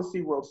up going to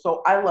SeaWorld,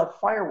 so I love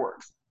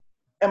fireworks.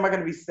 Am I going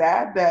to be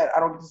sad that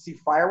I don't get to see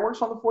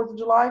fireworks on the 4th of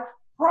July?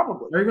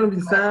 Probably. Are you going to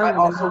be sad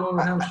when they don't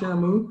have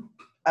Shamu?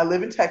 I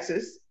live in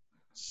Texas,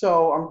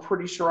 so I'm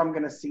pretty sure I'm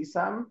going to see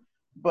some.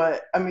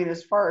 But, I mean,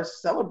 as far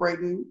as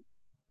celebrating,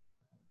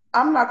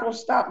 I'm not going to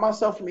stop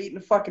myself from eating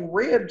a fucking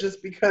rib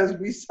just because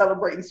we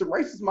celebrating some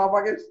racist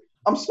motherfuckers.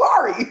 I'm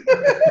sorry.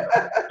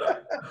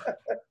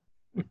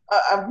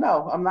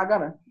 No, I'm not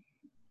going to.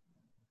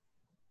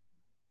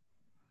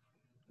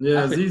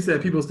 Yeah, Z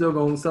said people still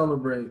going to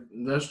celebrate.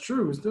 That's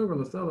true. We're still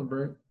going to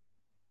celebrate.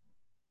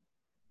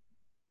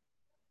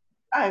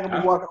 I ain't going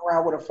to be walking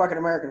around with a fucking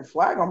American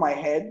flag on my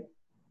head.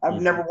 I've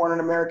never worn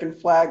an American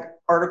flag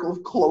article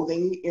of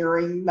clothing,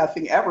 earring,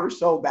 nothing ever,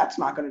 so that's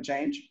not going to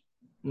change.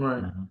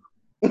 Right.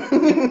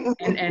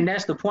 and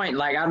that's the point.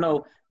 Like, I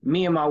know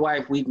me and my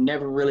wife, we've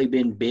never really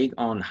been big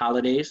on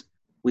holidays.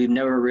 We've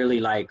never really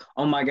like,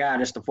 oh my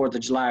God, it's the 4th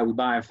of July, we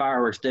buying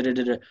fireworks,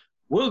 da-da-da-da.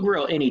 We'll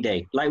grill any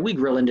day. Like, we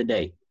grilling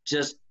today,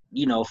 just,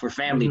 for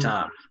family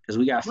time, because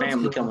we got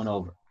family coming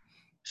over.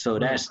 So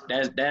that's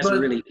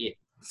really it.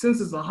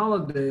 Since it's a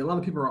holiday, a lot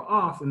of people are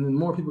off, and then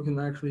more people can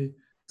actually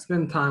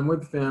spend time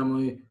with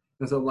family.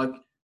 And so, like,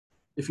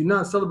 if you're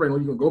not celebrating, are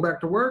you going to go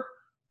back to work?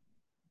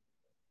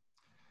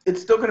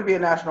 It's still going to be a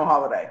national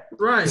holiday.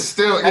 Right. It's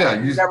still,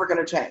 yeah. It's never going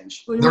to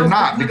change. So they're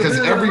not, because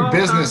every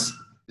business,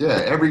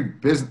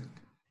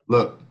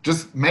 look,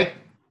 just make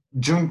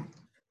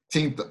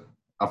Juneteenth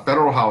a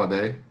federal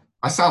holiday.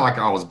 I sound like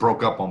I was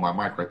broke up on my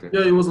mic right there.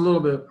 Yeah, it was a little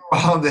bit.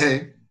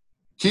 Holiday.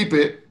 Keep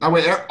it. That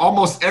way,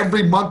 almost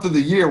every month of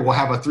the year will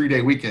have a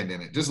 3-day weekend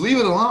in it. Just leave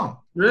it alone.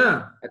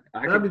 Yeah,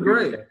 that'd be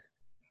great.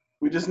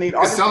 We just need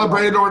to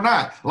celebrate it or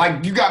not.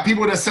 Like, you got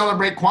people that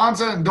celebrate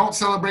Kwanzaa and don't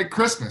celebrate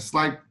Christmas.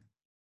 Like,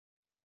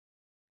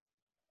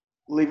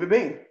 leave it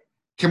be.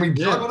 Can we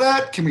juggle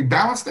that? Can we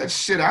balance that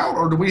shit out?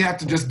 Or do we have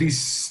to just be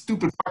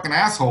stupid fucking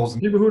assholes?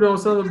 People who don't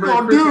celebrate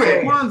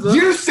Kwanzaa,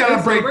 you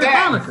celebrate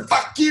that. Hanukkah.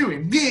 Fuck you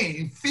and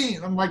me.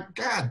 I'm like,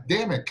 God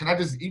damn it. Can I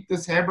just eat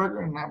this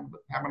hamburger and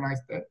have a nice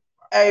day?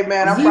 Hey,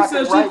 man, I'm Z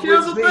said she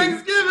canceled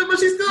Thanksgiving, but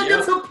she still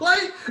gets a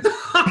plate.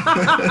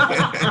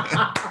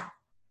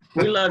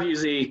 We love you,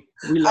 Z.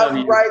 We love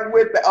you. I'm right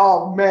with the.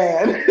 Oh,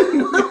 man.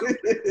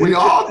 We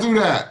all do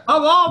that.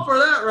 I'm all for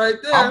that right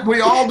there.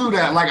 We all do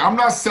that. Like, I'm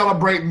not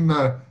celebrating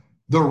the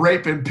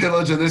rape and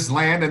pillage of this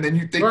land, and then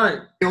you think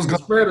it was going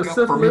to spread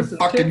for me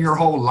fucking your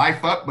whole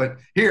life up. But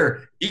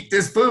here, eat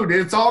this food.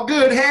 It's all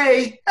good.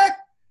 Hey.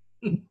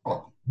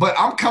 But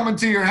I'm coming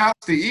to your house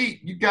to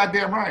eat. You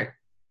goddamn right.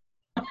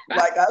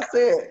 Like I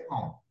said,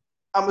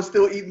 I'm going to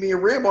still eat me a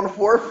rib on the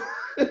 4th.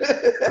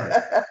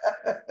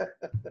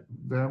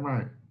 Damn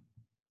right.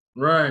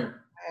 Right.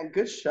 Man,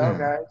 good show,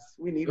 guys.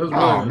 We need to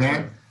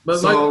man. But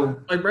so,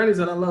 like Brandy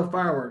said, I love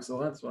fireworks, so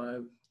that's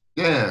why.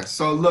 Yeah,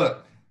 so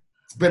look,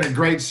 it's been a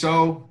great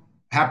show.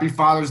 Happy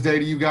Father's Day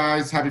to you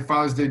guys. Happy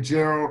Father's Day,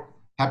 Gerald.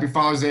 Happy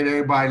Father's Day to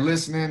everybody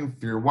listening.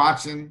 If you're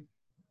watching,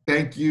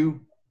 thank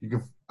you. You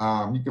can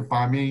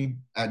find me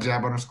at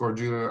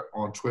 @Jab_Judah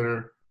on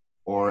Twitter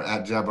or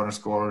at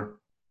 @Jab_.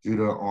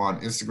 Judah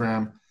on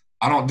Instagram.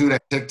 I don't do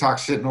that TikTok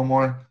shit no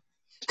more.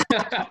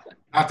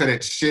 Not that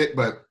it's shit,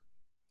 but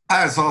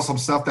I saw some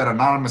stuff that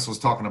Anonymous was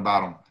talking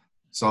about them.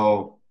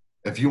 So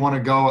if you want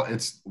to go,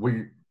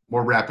 we're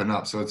wrapping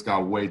up, so it's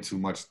got way too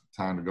much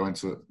time to go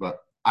into it. But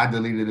I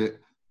deleted it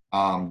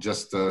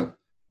just to,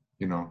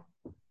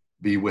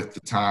 be with the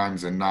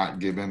times and not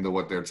give in to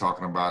what they're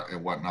talking about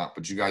and whatnot.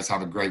 But you guys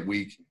have a great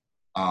week.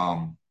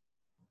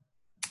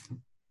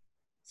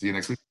 See you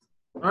next week.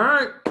 All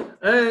right.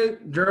 Hey,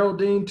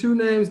 Geraldine, 2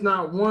 names,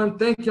 not one.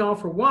 Thank y'all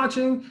for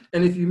watching.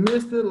 And if you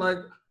missed it, like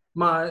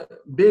my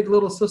big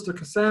little sister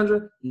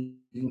Cassandra, you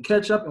can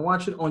catch up and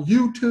watch it on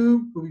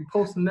YouTube. We'll be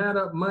posting that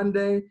up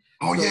Monday.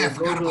 Oh, so yeah, I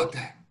forgot about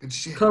that. Good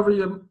shit. Cover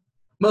Your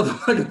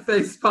Motherfucking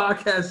Face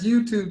podcast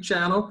YouTube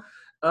channel.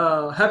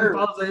 Happy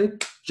Father's Day,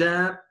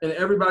 Jab, and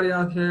everybody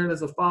out here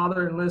that's a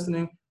father and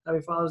listening. Happy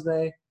Father's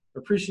Day.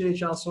 Appreciate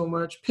y'all so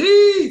much.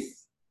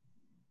 Peace.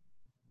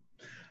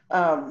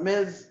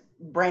 Ms.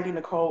 Brandy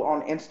Nicole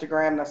on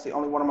Instagram. That's the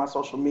only one of my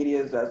social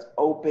medias that's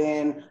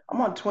open. I'm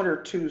on Twitter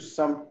too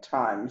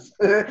sometimes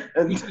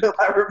until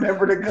I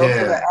remember to go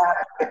to the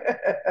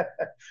app.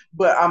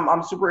 But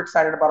I'm super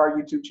excited about our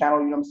YouTube channel.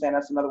 You know what I'm saying?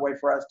 That's another way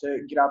for us to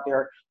get out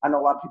there. I know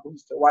a lot of people who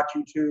still watch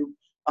YouTube.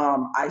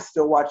 I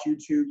still watch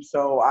YouTube,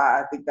 so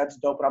I think that's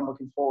dope, and I'm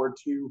looking forward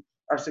to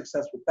our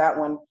success with that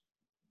one.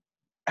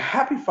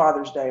 Happy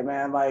Father's Day,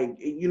 man. Like,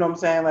 you know what I'm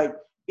saying? Like,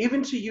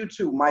 even to you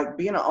too, Mike,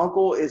 being an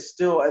uncle is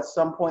still at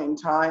some point in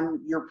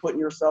time, you're putting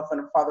yourself in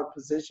a father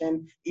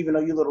position, even though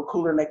you're a little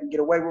cooler and they can get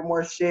away with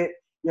more shit.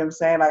 You know what I'm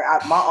saying? Like,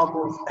 my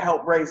uncles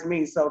helped raise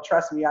me, so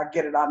trust me, I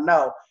get it, I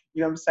know.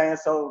 You know what I'm saying?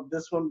 So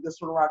this one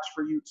rocks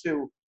for you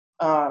too.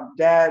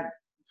 Dad,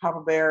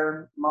 Papa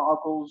Bear, my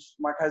uncles,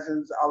 my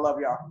cousins, I love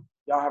y'all.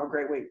 Y'all have a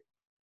great week.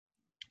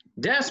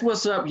 That's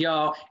what's up,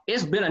 y'all.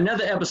 It's been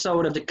another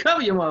episode of the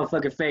Cover Your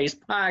Motherfucking Face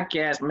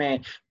podcast,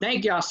 man.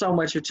 Thank y'all so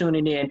much for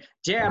tuning in.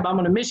 Jab, I'm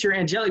going to miss your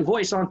angelic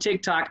voice on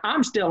TikTok.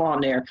 I'm still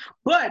on there.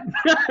 But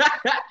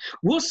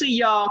we'll see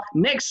y'all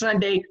next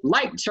Sunday.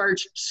 Like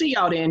church. See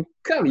y'all then.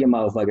 Cover your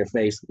motherfucking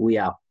face. We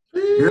out.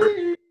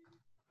 Yep.